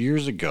it was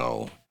years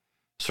ago,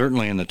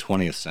 certainly in the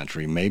 20th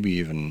century, maybe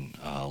even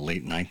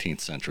late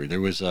 19th century.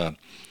 There was a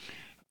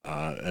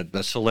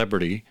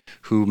celebrity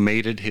who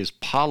made it his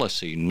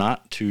policy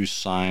not to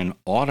sign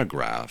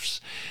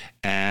autographs,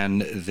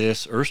 and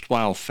this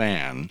erstwhile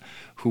fan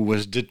who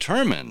was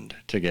determined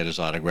to get his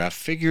autograph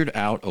figured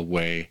out a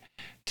way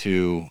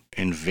to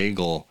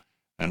inveigle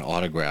an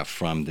autograph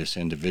from this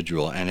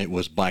individual, and it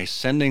was by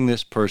sending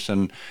this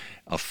person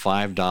a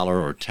 $5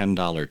 or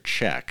 $10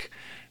 check,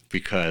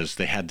 because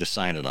they had to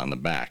sign it on the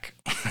back.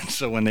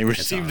 So when they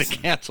received the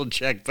canceled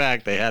check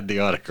back, they had the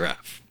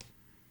autograph.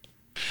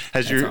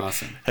 Has your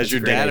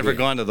dad ever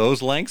gone to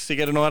those lengths to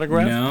get an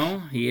autograph?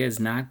 No, he has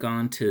not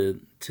gone to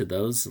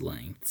those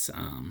lengths.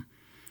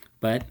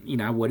 But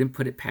I wouldn't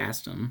put it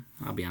past him.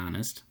 I'll be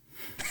honest.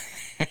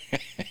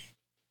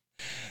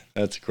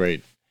 That's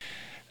great.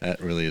 That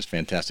really is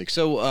fantastic.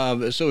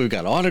 So, so we've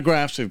got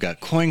autographs, we've got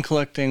coin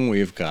collecting,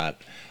 we've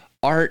got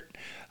art.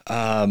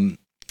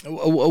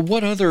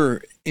 What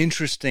other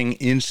interesting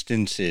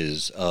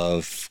instances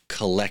of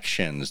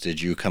collections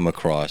did you come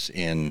across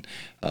in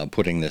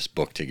putting this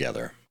book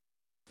together?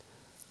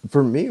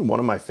 For me, one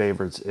of my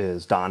favorites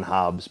is Don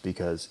Hobbs,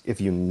 because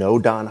if you know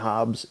Don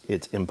Hobbs,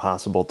 it's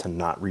impossible to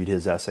not read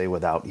his essay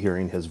without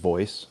hearing his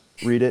voice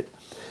read it.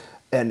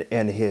 And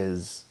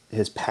his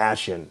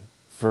passion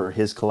for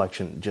his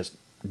collection just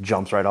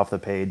jumps right off the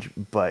page.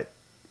 But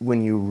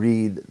when you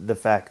read the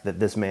fact that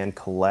this man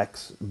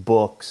collects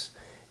books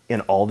in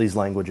all these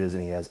languages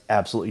and he has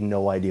absolutely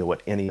no idea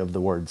what any of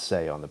the words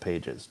say on the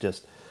pages,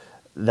 just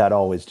that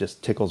always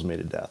just tickles me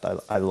to death.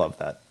 I love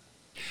that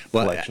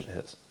collection of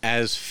his.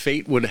 As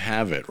fate would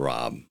have it,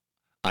 Rob,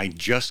 I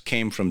just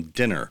came from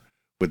dinner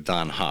with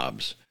Don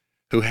Hobbs,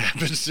 who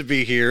happens to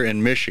be here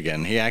in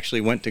Michigan. He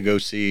actually went to go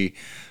see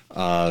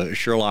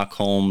Sherlock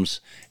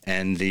Holmes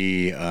and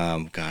the,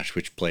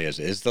 which play is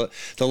it? It's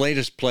the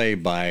latest play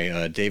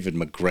by David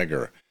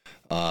McGregor.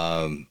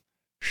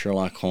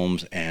 Sherlock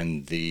Holmes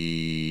and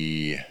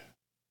the,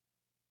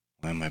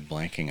 why am I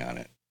blanking on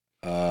it?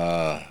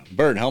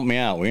 Bert, help me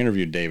out. We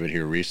interviewed David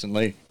here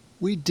recently.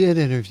 We did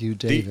interview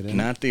David.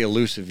 Not the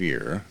Elusive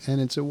Ear. And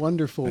it's a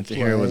wonderful play. The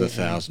Hero with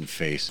 1,000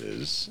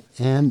 Faces.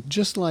 And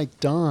just like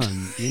Don,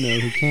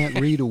 who can't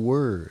read a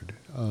word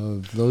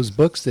of those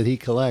books that he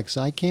collects,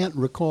 I can't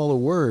recall a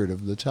word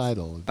of the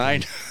title.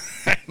 I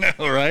know,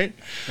 right?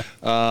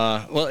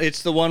 Well,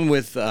 it's the one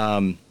with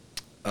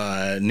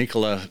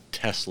Nikola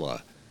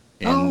Tesla.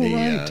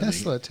 Right,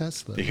 Tesla.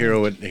 The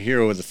Hero with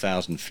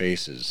 1,000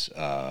 Faces.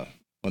 Well,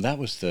 that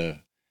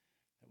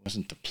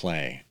wasn't the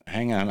play.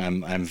 Hang on,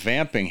 I'm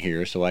vamping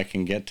here so I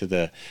can get to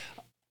the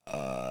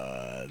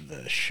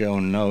show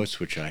notes,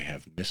 which I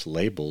have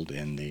mislabeled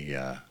in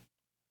the.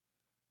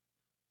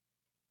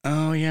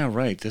 Oh yeah,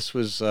 right. This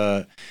was.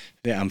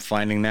 I'm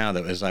finding now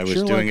that as I was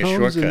Sherlock doing a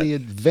Holmes shortcut. And the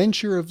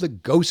Adventure of the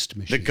Ghost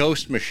Machine. The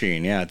Ghost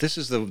Machine. Yeah, this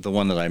is the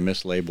one that I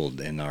mislabeled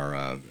in our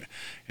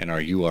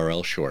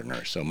URL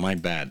shortener. So my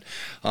bad.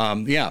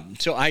 Yeah.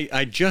 So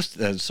I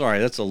just sorry.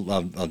 That's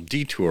a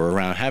detour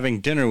around having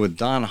dinner with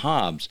Don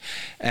Hobbs,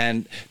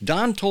 and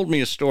Don told me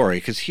a story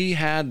because he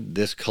had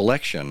this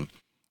collection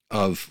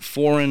of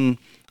foreign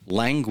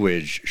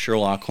language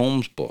Sherlock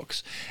Holmes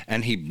books,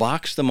 and he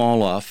boxed them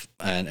all off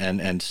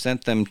and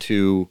sent them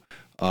to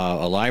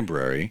a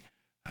library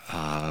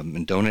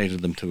and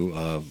donated them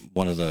to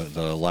one of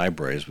the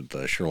libraries with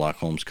the Sherlock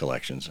Holmes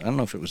collections. I don't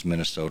know if it was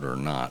Minnesota or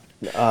not.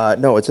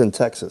 No, it's in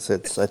Texas.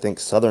 It's, I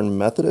think, Southern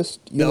Methodist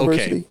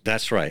University. Okay,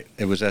 that's right.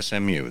 It was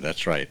SMU.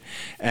 That's right.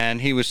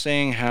 And he was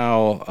saying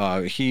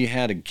how he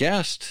had a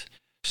guest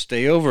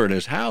stay over at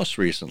his house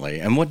recently.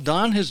 And what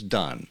Don has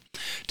done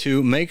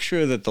to make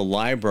sure that the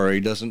library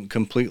doesn't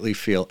completely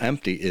feel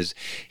empty is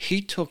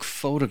he took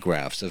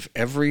photographs of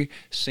every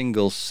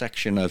single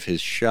section of his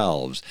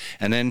shelves.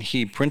 And then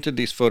he printed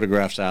these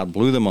photographs out,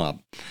 blew them up,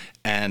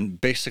 and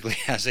basically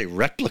has a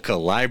replica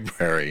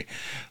library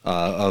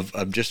of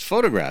just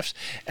photographs.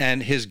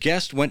 And his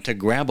guest went to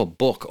grab a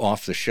book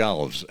off the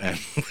shelves and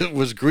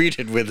was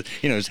greeted with,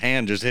 his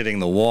hand just hitting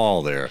the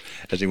wall there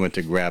as he went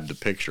to grab the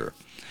picture.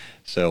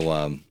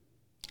 So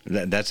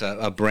that's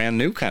a brand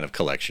new kind of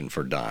collection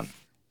for Don.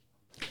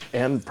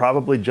 And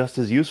probably just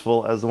as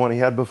useful as the one he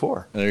had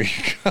before. There you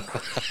go.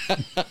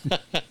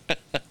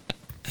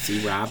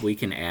 See, Rob, we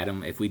can add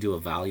them. If we do a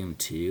volume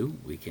 2,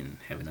 we can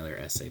have another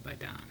essay by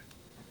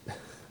Don.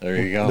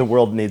 There you go. The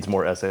world needs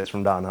more essays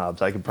from Don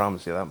Hobbs. I can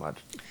promise you that much.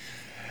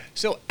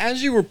 So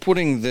as you were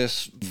putting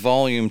this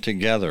volume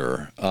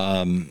together,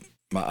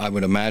 I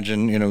would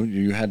imagine,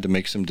 you had to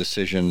make some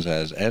decisions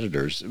as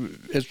editors.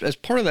 As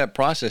part of that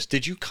process,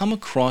 did you come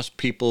across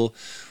people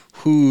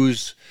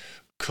whose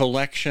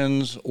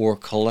collections or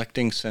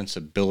collecting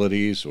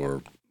sensibilities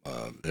or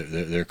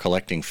their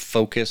collecting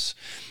focus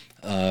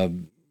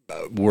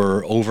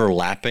were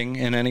overlapping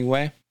in any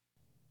way?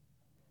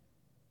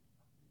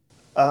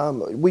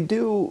 We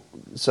do.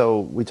 So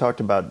we talked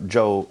about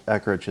Joe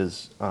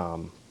Echrich's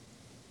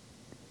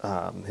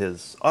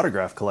his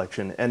autograph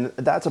collection, and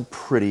that's a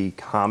pretty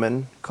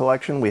common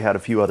collection. We had a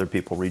few other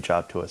people reach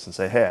out to us and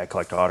say, hey, I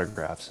collect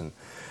autographs, and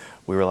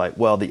we were like,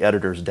 well, the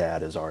editor's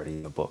dad is already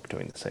in the book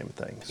doing the same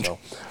thing, so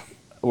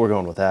we're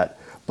going with that.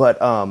 But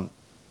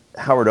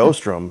Howard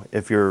Ostrom,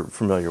 if you're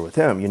familiar with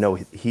him,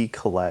 he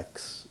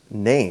collects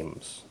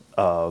names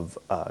of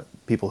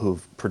people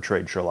who've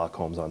portrayed Sherlock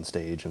Holmes on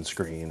stage and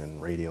screen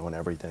and radio and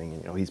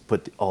everything. He's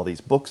put all these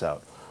books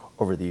out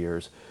over the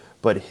years.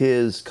 But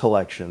his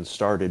collection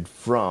started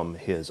from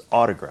his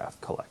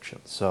autograph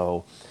collection.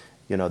 So,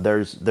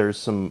 there's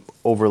some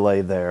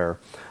overlay there.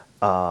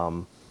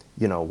 Once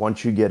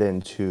you get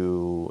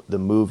into the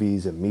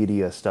movies and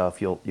media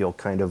stuff, you'll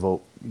kind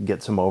of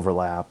get some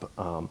overlap.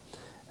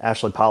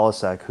 Ashley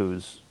Polasek,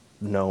 who's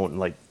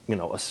known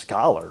a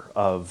scholar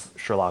of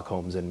Sherlock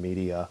Holmes in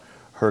media,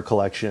 her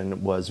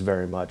collection was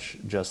very much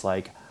just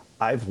like,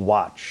 I've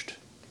watched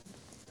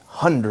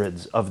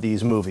hundreds of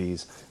these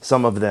movies,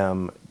 some of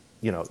them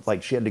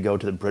like she had to go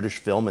to the British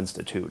Film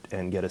Institute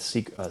and get a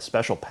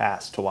special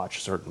pass to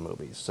watch certain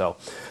movies. So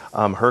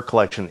her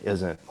collection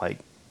isn't like,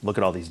 look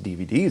at all these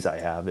DVDs I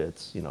have.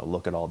 It's,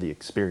 look at all the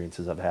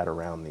experiences I've had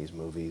around these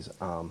movies.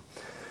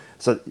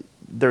 So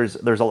there's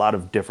a lot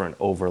of different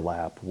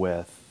overlap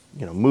with,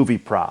 movie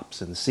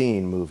props and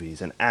seeing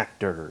movies and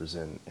actors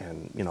and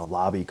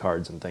lobby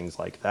cards and things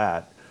like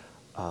that.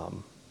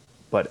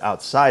 But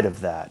outside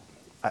of that,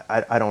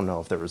 I don't know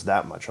if there was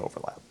that much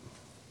overlap.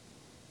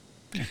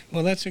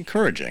 Well, that's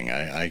encouraging.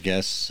 I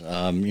guess,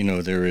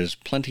 there is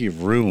plenty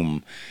of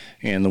room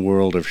in the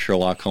world of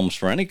Sherlock Holmes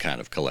for any kind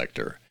of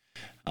collector.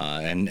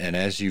 And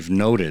as you've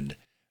noted,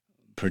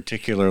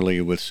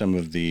 particularly with some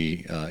of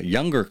the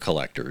younger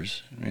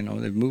collectors,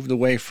 they've moved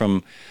away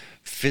from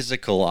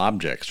physical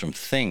objects, from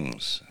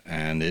things,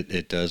 and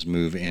it does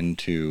move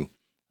into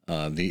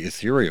the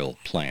ethereal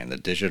plane, the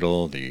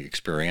digital, the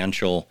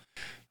experiential,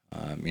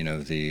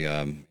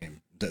 the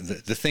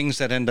things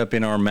that end up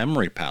in our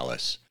memory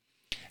palace.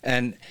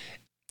 And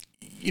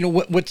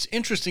what's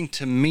interesting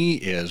to me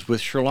is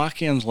with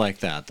Sherlockians like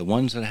that, the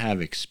ones that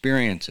have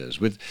experiences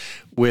with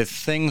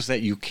things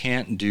that you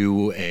can't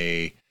do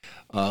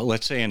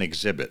let's say an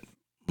exhibit,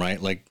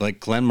 right? Like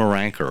Glenn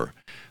Moranker,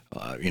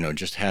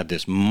 just had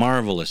this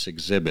marvelous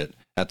exhibit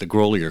at the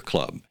Grolier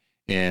Club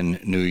in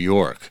New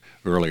York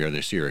earlier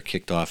this year. It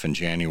kicked off in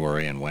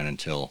January and went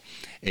until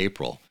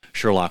April.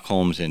 Sherlock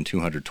Holmes in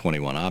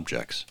 221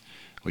 Objects.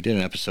 We did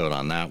an episode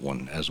on that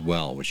one as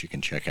well, which you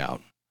can check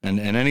out. And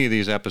any of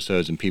these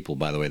episodes and people,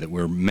 by the way, that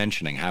we're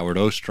mentioning, Howard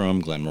Ostrom,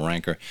 Glenn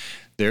Moranker,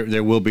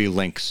 there will be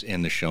links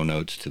in the show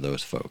notes to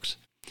those folks.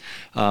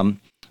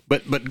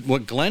 But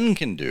what Glenn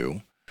can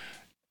do,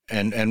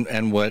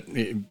 and what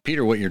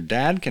Peter, what your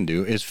dad can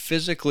do, is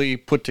physically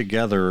put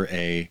together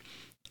a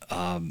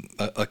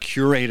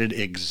curated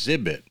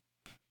exhibit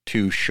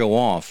to show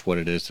off what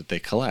it is that they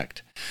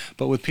collect.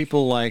 But with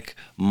people like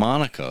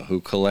Monica,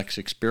 who collects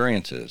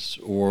experiences,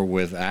 or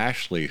with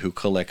Ashley, who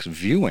collects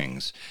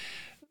viewings,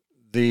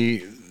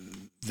 the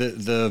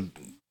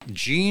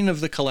gene of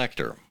the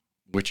collector,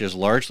 which is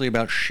largely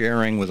about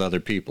sharing with other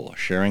people,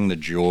 sharing the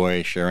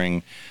joy,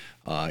 sharing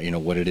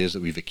what it is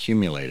that we've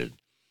accumulated,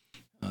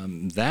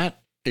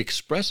 that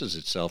expresses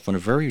itself in a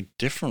very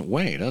different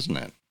way, doesn't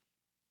it?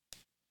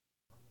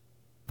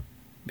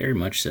 Very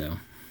much so.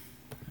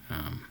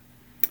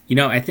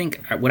 I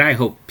think what I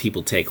hope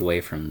people take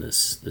away from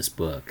this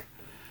book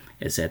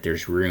is that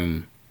there's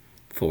room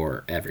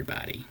for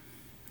everybody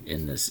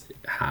in this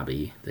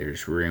hobby.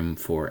 There's room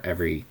for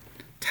every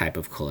type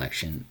of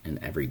collection and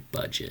every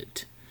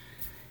budget.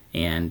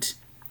 And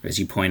as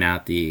you point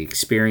out, the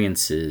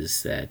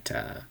experiences that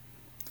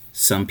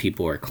some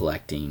people are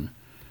collecting,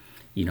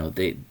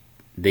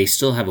 they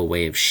still have a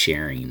way of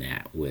sharing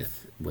that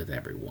with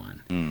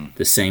everyone.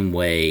 The same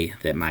way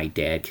that my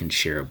dad can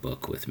share a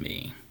book with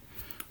me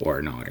or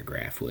an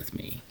autograph with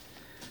me.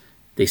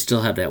 They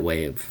still have that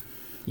way of,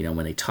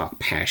 when they talk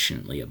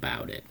passionately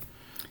about it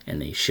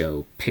and they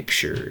show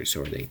pictures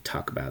or they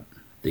talk about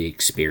the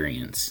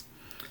experience,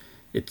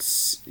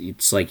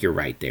 it's like you're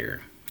right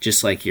there,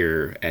 just like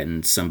you're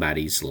in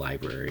somebody's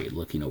library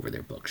looking over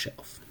their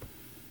bookshelf.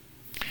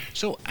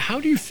 So how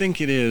do you think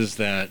it is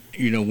that,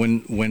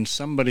 when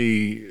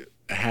somebody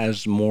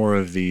has more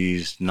of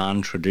these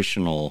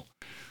non-traditional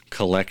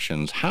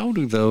collections, how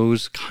do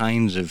those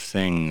kinds of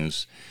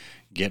things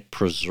get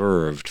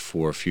preserved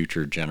for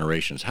future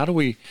generations? How do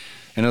we,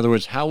 in other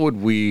words, how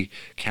would we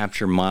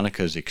capture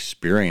Monica's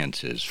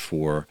experiences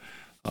for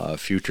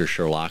future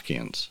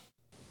Sherlockians?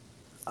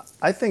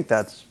 I think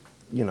that's,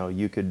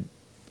 you could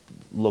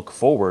look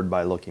forward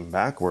by looking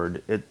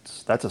backward.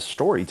 That's a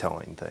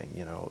storytelling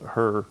thing.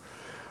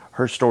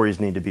 Her stories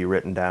need to be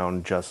written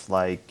down, just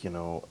like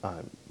one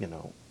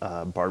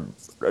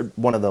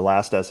of the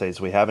last essays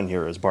we have in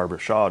here is Barbara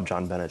Shaw,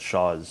 John Bennett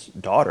Shaw's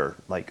daughter.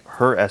 Like,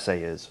 her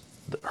essay is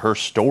her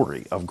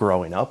story of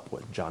growing up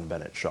with John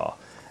Bennett Shaw,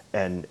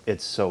 and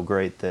it's so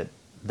great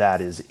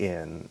that is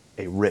in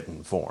a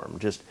written form.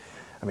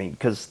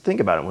 Because think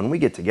about it, when we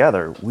get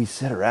together, we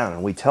sit around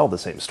and we tell the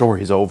same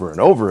stories over and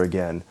over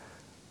again,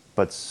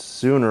 but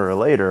sooner or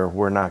later,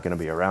 we're not going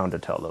to be around to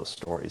tell those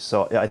stories.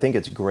 So I think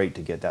it's great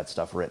to get that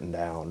stuff written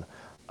down,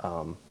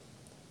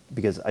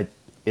 because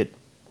it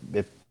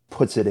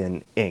puts it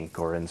in ink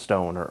or in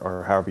stone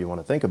or however you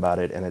want to think about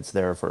it, and it's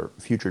there for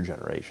future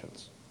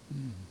generations.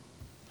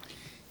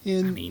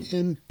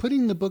 In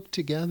putting the book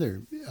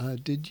together,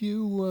 did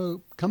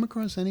you come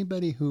across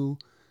anybody who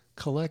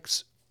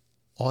collects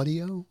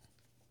audio?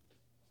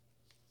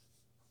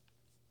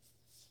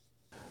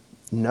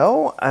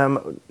 No.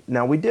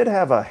 Now, we did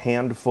have a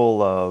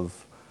handful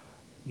of,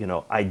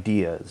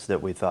 ideas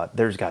that we thought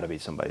there's got to be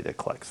somebody that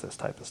collects this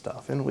type of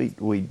stuff. And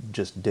we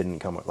just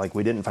didn't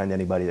we didn't find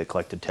anybody that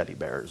collected teddy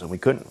bears. And we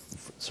couldn't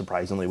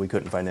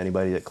find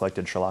anybody that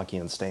collected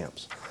Sherlockian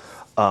stamps.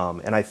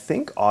 And I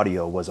think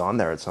audio was on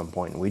there at some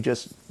point. And we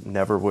just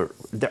never were.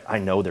 I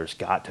know there's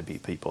got to be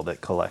people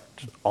that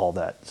collect all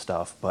that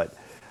stuff, but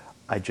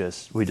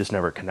we just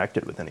never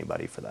connected with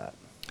anybody for that.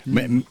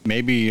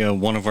 Maybe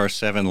one of our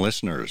 7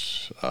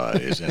 listeners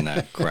is in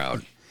that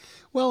crowd.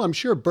 Well, I'm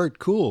sure Bert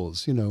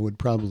Cools, would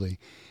probably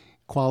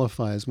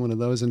qualify as one of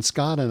those. And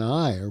Scott and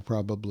I are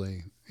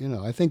probably,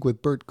 I think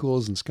with Bert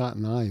Cools and Scott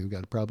and I, we've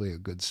got probably a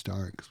good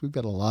start because we've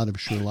got a lot of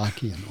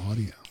Sherlockian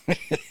audio.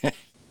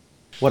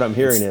 What I'm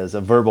hearing is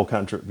a verbal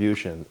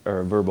contribution or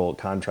a verbal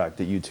contract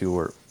that you two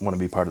want to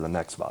be part of the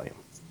next volume.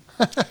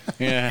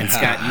 Yeah. And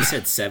Scott, you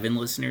said 7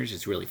 listeners.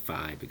 It's really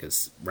 5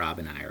 because Rob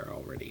and I are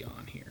already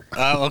on here.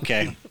 Oh,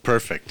 okay.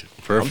 Perfect.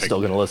 I'm still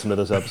going to listen to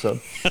this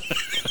episode.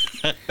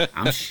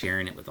 I'm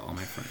sharing it with all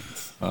my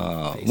friends.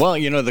 Well,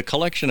 the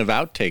collection of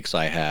outtakes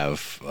I have,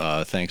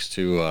 thanks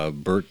to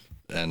Bert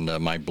and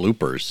my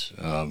bloopers,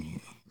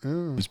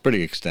 it's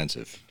pretty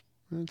extensive.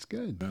 That's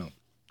good. Yeah.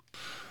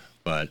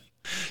 But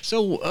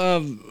so,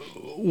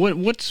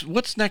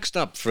 what's next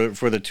up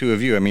for the two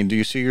of you? I mean, do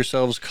you see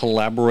yourselves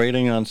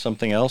collaborating on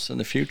something else in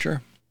the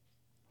future?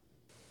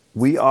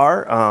 We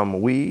are.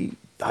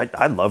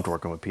 I loved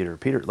working with Peter.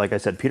 Peter, like I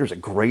said, Peter's a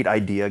great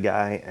idea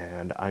guy,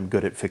 and I'm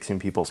good at fixing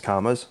people's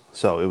commas.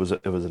 So it was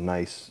a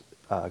nice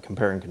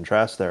compare and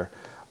contrast there.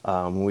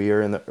 We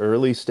are in the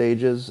early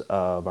stages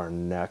of our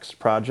next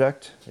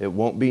project. It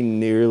won't be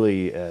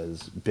nearly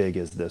as big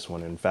as this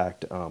one. In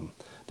fact,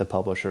 the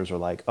publishers are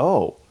like,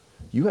 "Oh,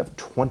 you have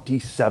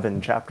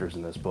 27 chapters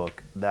in this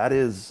book. That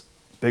is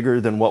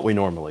bigger than what we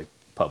normally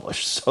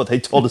publish." So they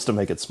told us to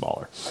make it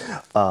smaller.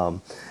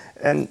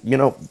 And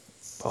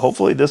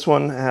hopefully this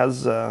one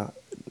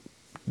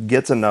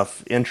gets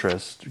enough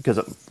interest because,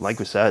 like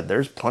we said,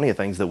 there's plenty of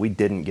things that we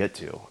didn't get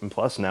to. And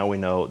plus, now we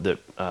know that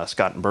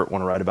Scott and Bert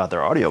want to write about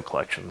their audio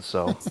collections.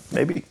 So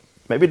maybe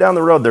down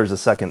the road there's a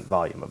second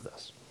volume of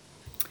this.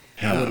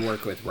 I would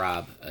work with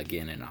Rob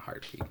again in a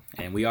heartbeat.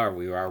 And we are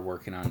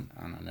working on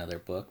another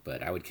book,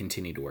 but I would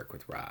continue to work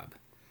with Rob.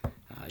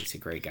 He's a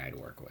great guy to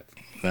work with.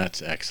 That's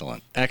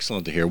excellent.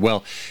 Excellent to hear.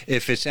 Well,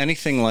 if it's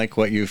anything like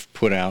what you've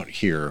put out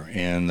here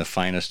in the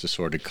Finest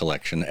Assorted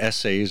Collection,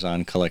 Essays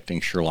on Collecting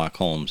Sherlock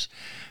Holmes,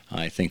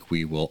 I think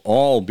we will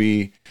all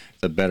be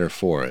the better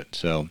for it.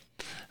 So,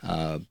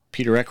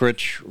 Peter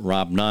Eckrich,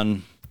 Rob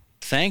Nunn,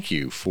 thank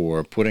you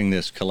for putting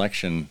this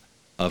collection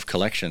of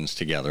collections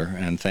together,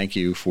 and thank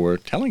you for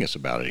telling us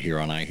about it here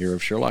on I Hear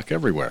of Sherlock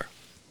Everywhere.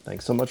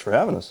 Thanks so much for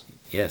having us.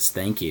 Yes,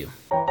 thank you.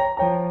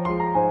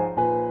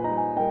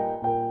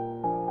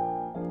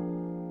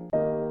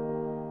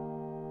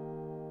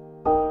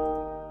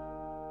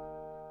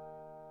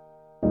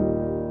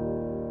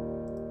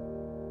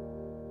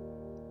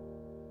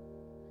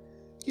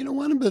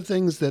 One of the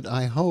things that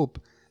I hope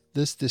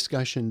this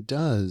discussion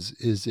does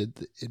is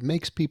it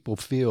makes people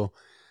feel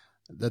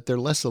that they're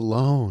less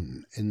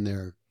alone in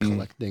their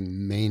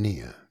collecting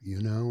mania,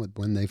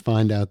 when they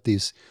find out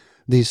these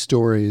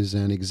stories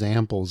and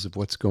examples of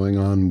what's going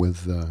on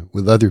with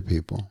other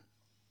people.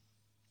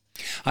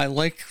 I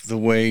like the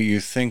way you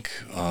think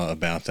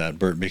about that,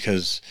 Bert,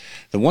 because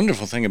the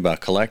wonderful thing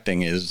about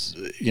collecting is,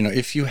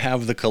 if you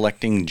have the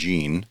collecting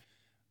gene,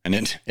 and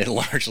it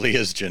largely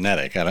is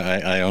genetic.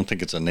 I don't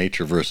think it's a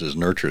nature versus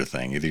nurture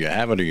thing. Either you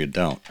have it or you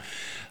don't.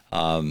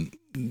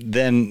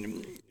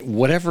 Then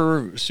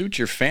whatever suits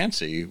your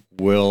fancy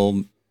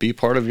will be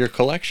part of your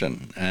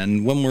collection.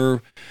 And when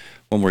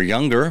we're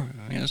younger,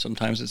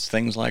 sometimes it's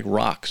things like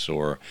rocks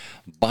or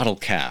bottle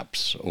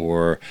caps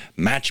or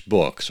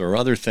matchbooks or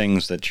other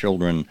things that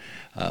children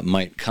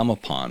might come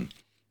upon.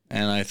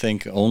 And I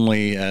think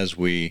only as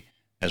we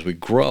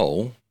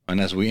grow and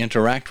as we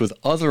interact with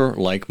other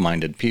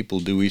like-minded people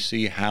do we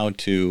see how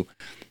to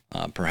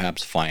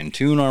perhaps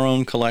fine-tune our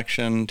own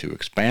collection, to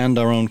expand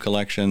our own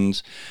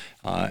collections,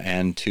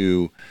 and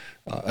to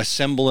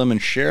assemble them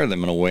and share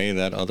them in a way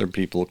that other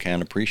people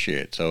can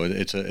appreciate. So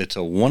it's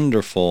a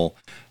wonderful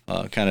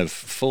kind of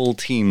full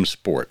team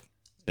sport,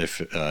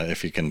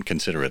 if you can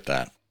consider it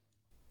that.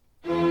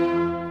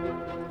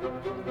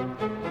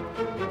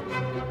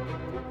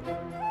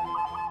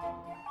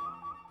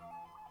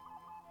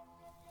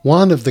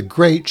 One of the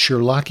great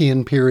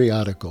Sherlockian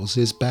periodicals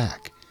is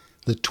back,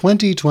 the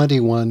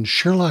 2021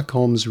 Sherlock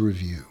Holmes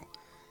Review,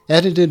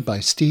 edited by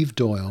Steve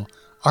Doyle,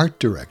 art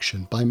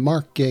direction by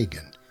Mark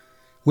Gagan,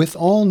 with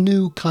all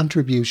new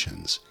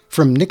contributions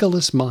from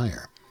Nicholas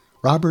Meyer,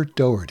 Robert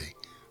Doherty,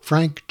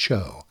 Frank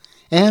Cho,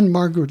 Anne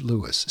Margaret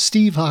Lewis,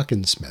 Steve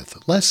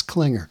Hockensmith, Les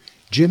Klinger,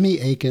 Jimmy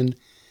Aiken,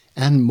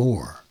 and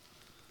more.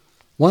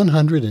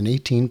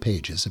 118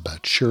 pages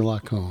about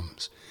Sherlock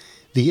Holmes,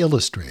 the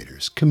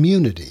illustrators,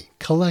 community,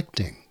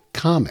 collecting,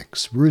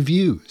 comics,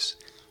 reviews,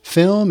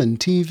 film and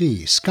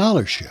TV,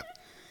 scholarship,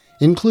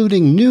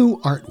 including new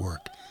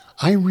artwork,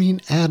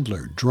 Irene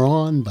Adler,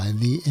 drawn by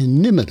the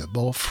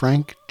inimitable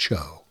Frank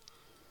Cho.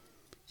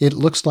 It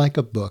looks like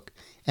a book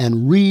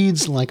and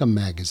reads like a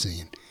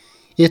magazine.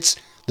 It's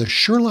the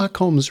Sherlock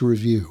Holmes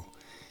Review.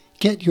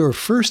 Get your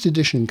first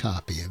edition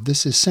copy of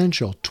this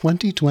essential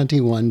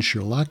 2021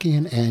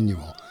 Sherlockian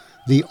Annual,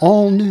 the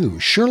all-new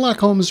Sherlock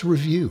Holmes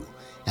Review,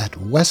 at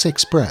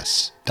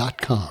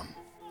wesexpress.com.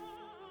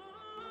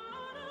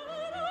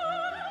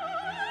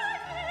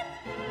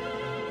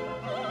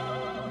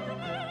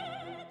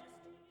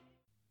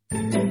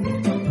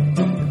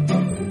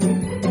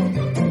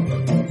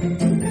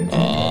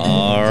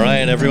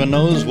 everyone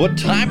knows what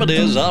time it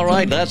is. All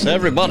right, that's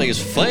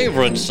everybody's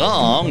favorite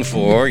song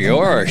for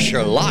your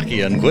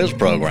Sherlockian quiz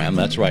program.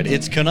 That's right,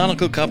 it's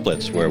Canonical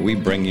Couplets, where we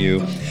bring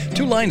you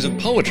 2 lines of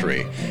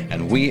poetry,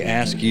 and we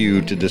ask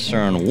you to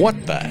discern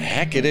what the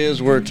heck it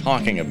is we're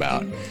talking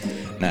about.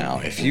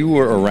 Now, if you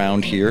were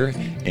around here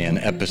in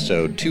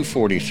episode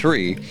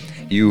 243,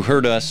 you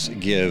heard us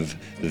give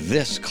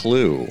this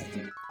clue.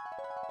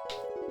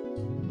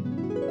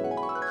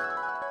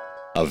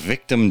 A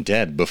victim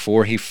dead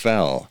before he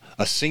fell,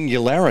 a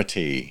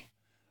singularity,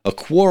 a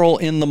quarrel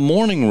in the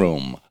morning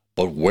room,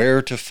 but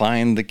where to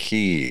find the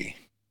key?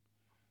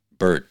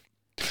 Bert,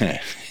 do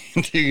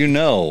you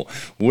know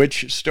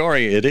which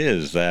story it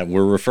is that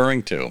we're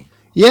referring to?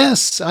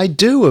 Yes, I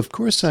do. Of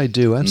course I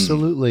do.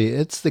 Absolutely.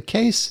 It's the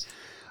case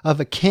of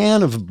a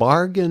can of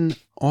bargain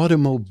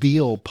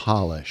automobile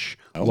polish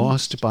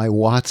lost by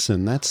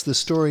Watson. That's the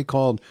story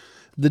called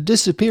The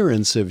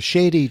Disappearance of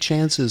Shady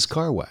Chance's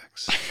Car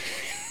Wax.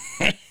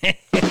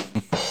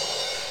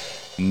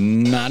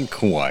 Not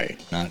quite.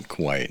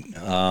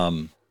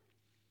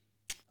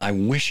 I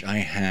wish I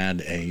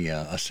had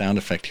a sound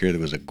effect here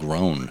that was a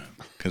groan,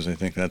 because I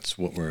think that's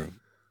what we're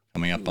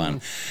coming up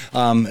on.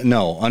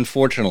 No,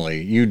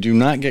 unfortunately, you do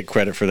not get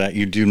credit for that.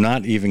 You do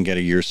not even get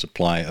a year's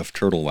supply of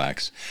turtle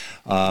wax.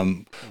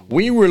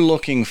 We were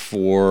looking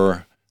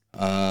for,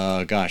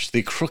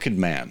 the Crooked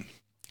Man.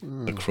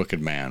 The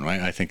Crooked Man,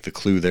 right? I think the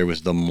clue there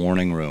was the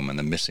morning room and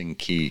the missing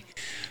key.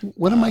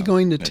 What am I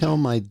going to tell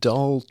my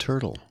dull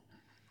turtle?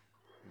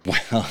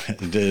 Well,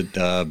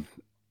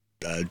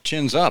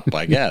 chins up,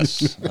 I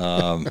guess.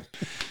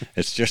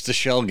 It's just a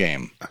shell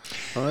game.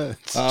 All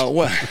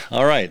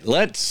right.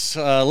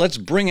 Let's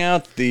bring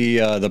out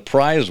the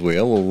prize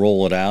wheel. We'll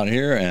roll it out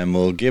here, and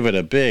we'll give it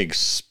a big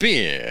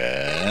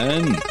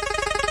spin.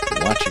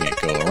 Watching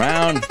it go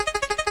around.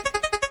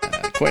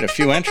 Quite a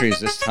few entries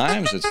this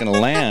time, so it's going to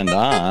land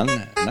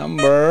on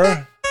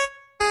number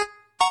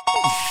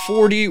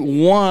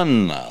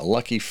 41.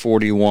 Lucky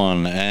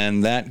 41.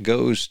 And that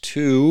goes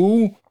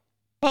to,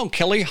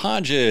 Kelly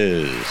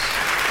Hodges.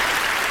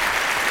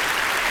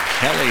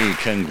 Kelly,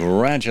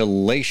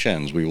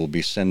 congratulations. We will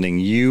be sending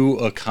you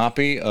a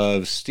copy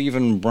of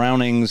Stephen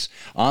Browning's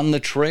On the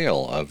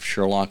Trail of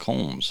Sherlock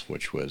Holmes,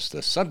 which was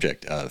the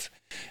subject of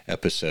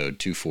episode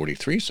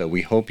 243. So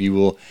we hope you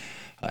will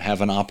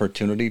have an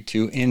opportunity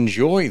to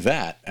enjoy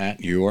that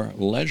at your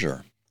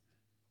leisure.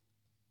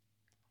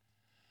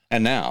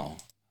 And now,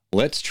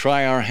 let's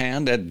try our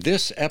hand at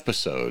this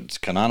episode's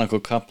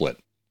canonical couplet.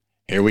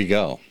 Here we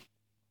go.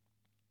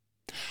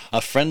 A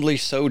friendly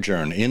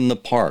sojourn in the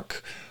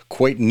park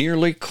quite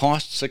nearly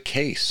costs a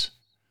case.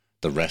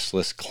 The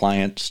restless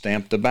client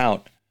stamped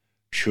about.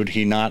 Should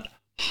he not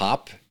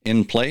hop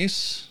in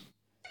place?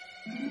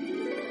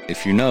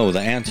 If you know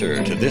the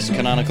answer to this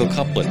canonical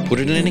couplet, put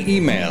it in an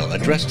email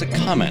addressed to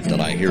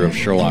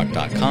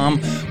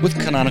comment@ihearofsherlock.com with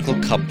canonical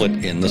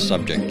couplet in the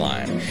subject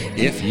line.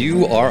 If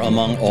you are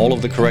among all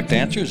of the correct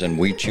answers and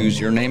we choose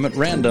your name at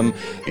random,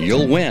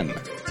 you'll win.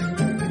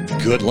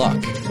 Good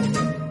luck.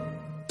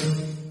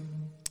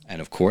 And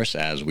of course,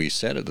 as we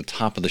said at the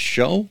top of the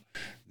show,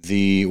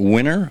 the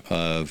winner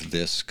of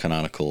this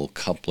canonical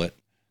couplet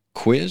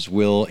quiz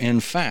will in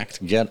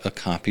fact get a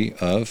copy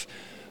of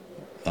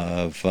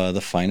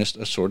The Finest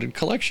Assorted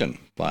Collection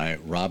by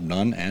Rob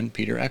Nunn and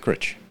Peter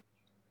Eckrich.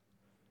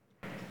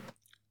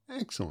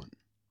 Excellent.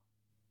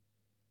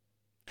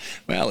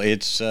 Well,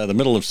 it's the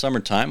middle of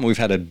summertime. We've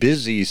had a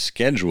busy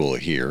schedule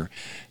here,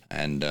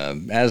 and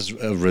as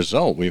a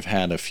result, we've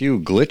had a few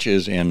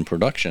glitches in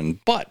production,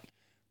 but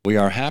we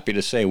are happy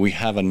to say we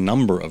have a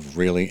number of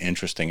really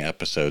interesting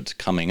episodes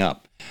coming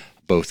up,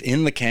 both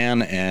in the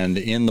can and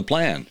in the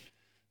plan.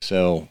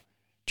 So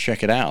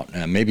check it out.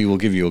 Maybe we'll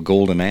give you a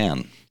golden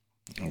Ann.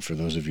 For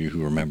those of you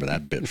who remember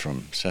that bit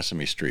from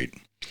Sesame Street.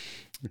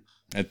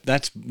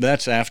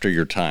 That's after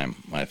your time,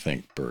 I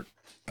think, Bert.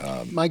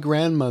 My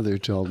grandmother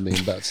told me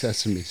about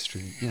Sesame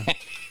Street. Yeah.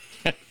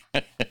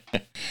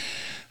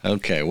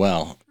 Okay,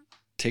 well,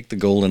 take the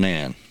golden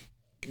Ann,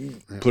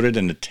 put it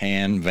in a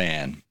tan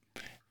van,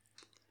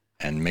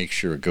 and make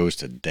sure it goes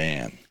to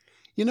Dan.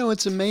 You know,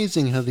 it's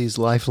amazing how these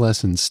life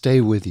lessons stay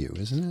with you,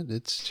 isn't it?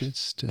 It's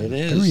just it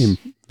is. Very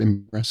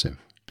impressive.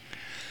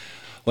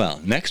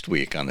 Well, next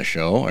week on the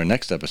show, or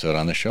next episode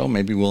on the show,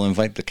 maybe we'll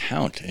invite the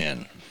Count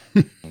in.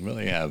 We'll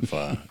really have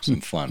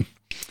some fun.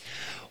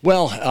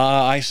 Well,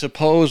 I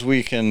suppose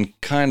we can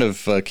kind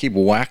of keep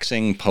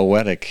waxing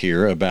poetic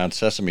here about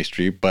Sesame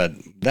Street, but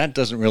that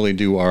doesn't really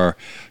do our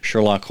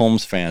Sherlock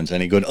Holmes fans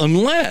any good,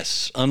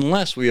 unless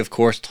we, of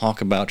course, talk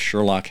about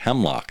Sherlock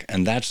Hemlock,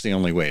 and that's the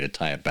only way to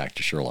tie it back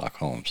to Sherlock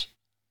Holmes.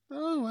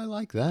 Oh, I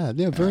like that.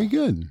 Yeah, very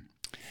good.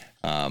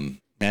 And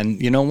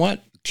you know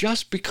what?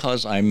 Just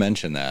because I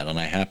mention that, and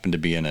I happen to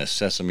be in a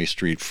Sesame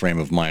Street frame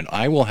of mind,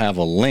 I will have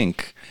a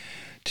link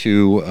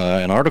to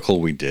an article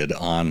we did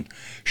on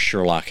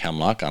Sherlock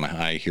Hemlock on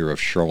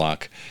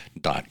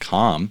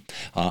ihearofsherlock.com.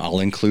 I'll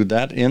include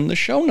that in the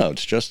show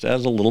notes just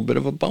as a little bit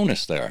of a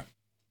bonus there.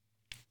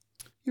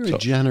 You're a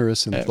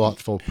generous and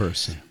thoughtful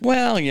person.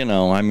 Well,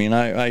 I mean,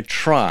 I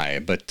try,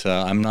 but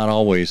I'm not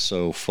always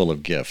so full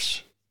of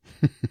gifts.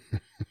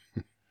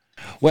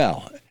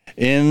 Well,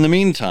 in the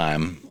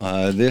meantime,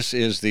 this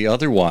is the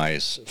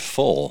otherwise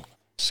full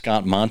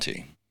Scott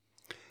Monty.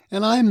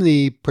 And I'm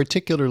the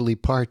particularly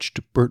parched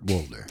Bert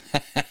Wolder.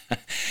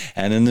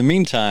 And in the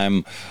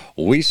meantime,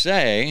 we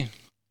say,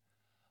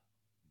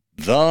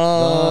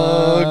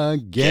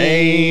 the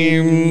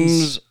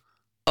game's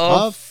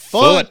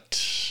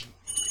afoot.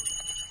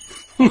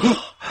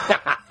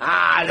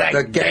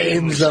 The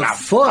game's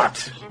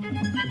afoot.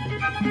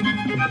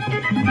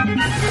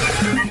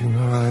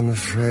 I'm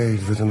afraid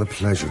that in the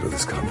pleasure of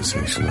this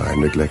conversation, I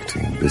am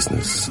neglecting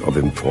business of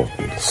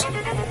importance,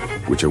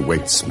 which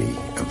awaits me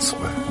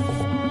elsewhere.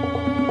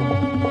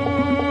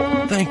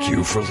 Thank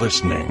you for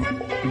listening.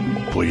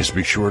 Please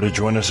be sure to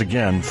join us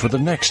again for the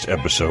next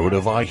episode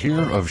of I Hear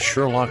of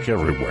Sherlock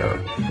Everywhere,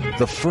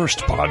 the first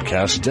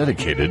podcast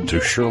dedicated to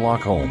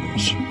Sherlock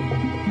Holmes.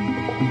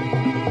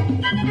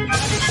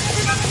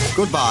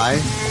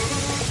 Goodbye,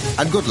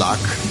 and good luck,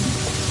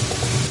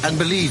 and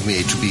believe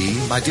me to be,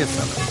 my dear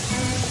fellow,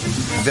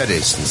 very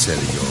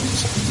sincerely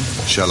yours,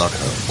 Sherlock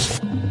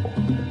Holmes.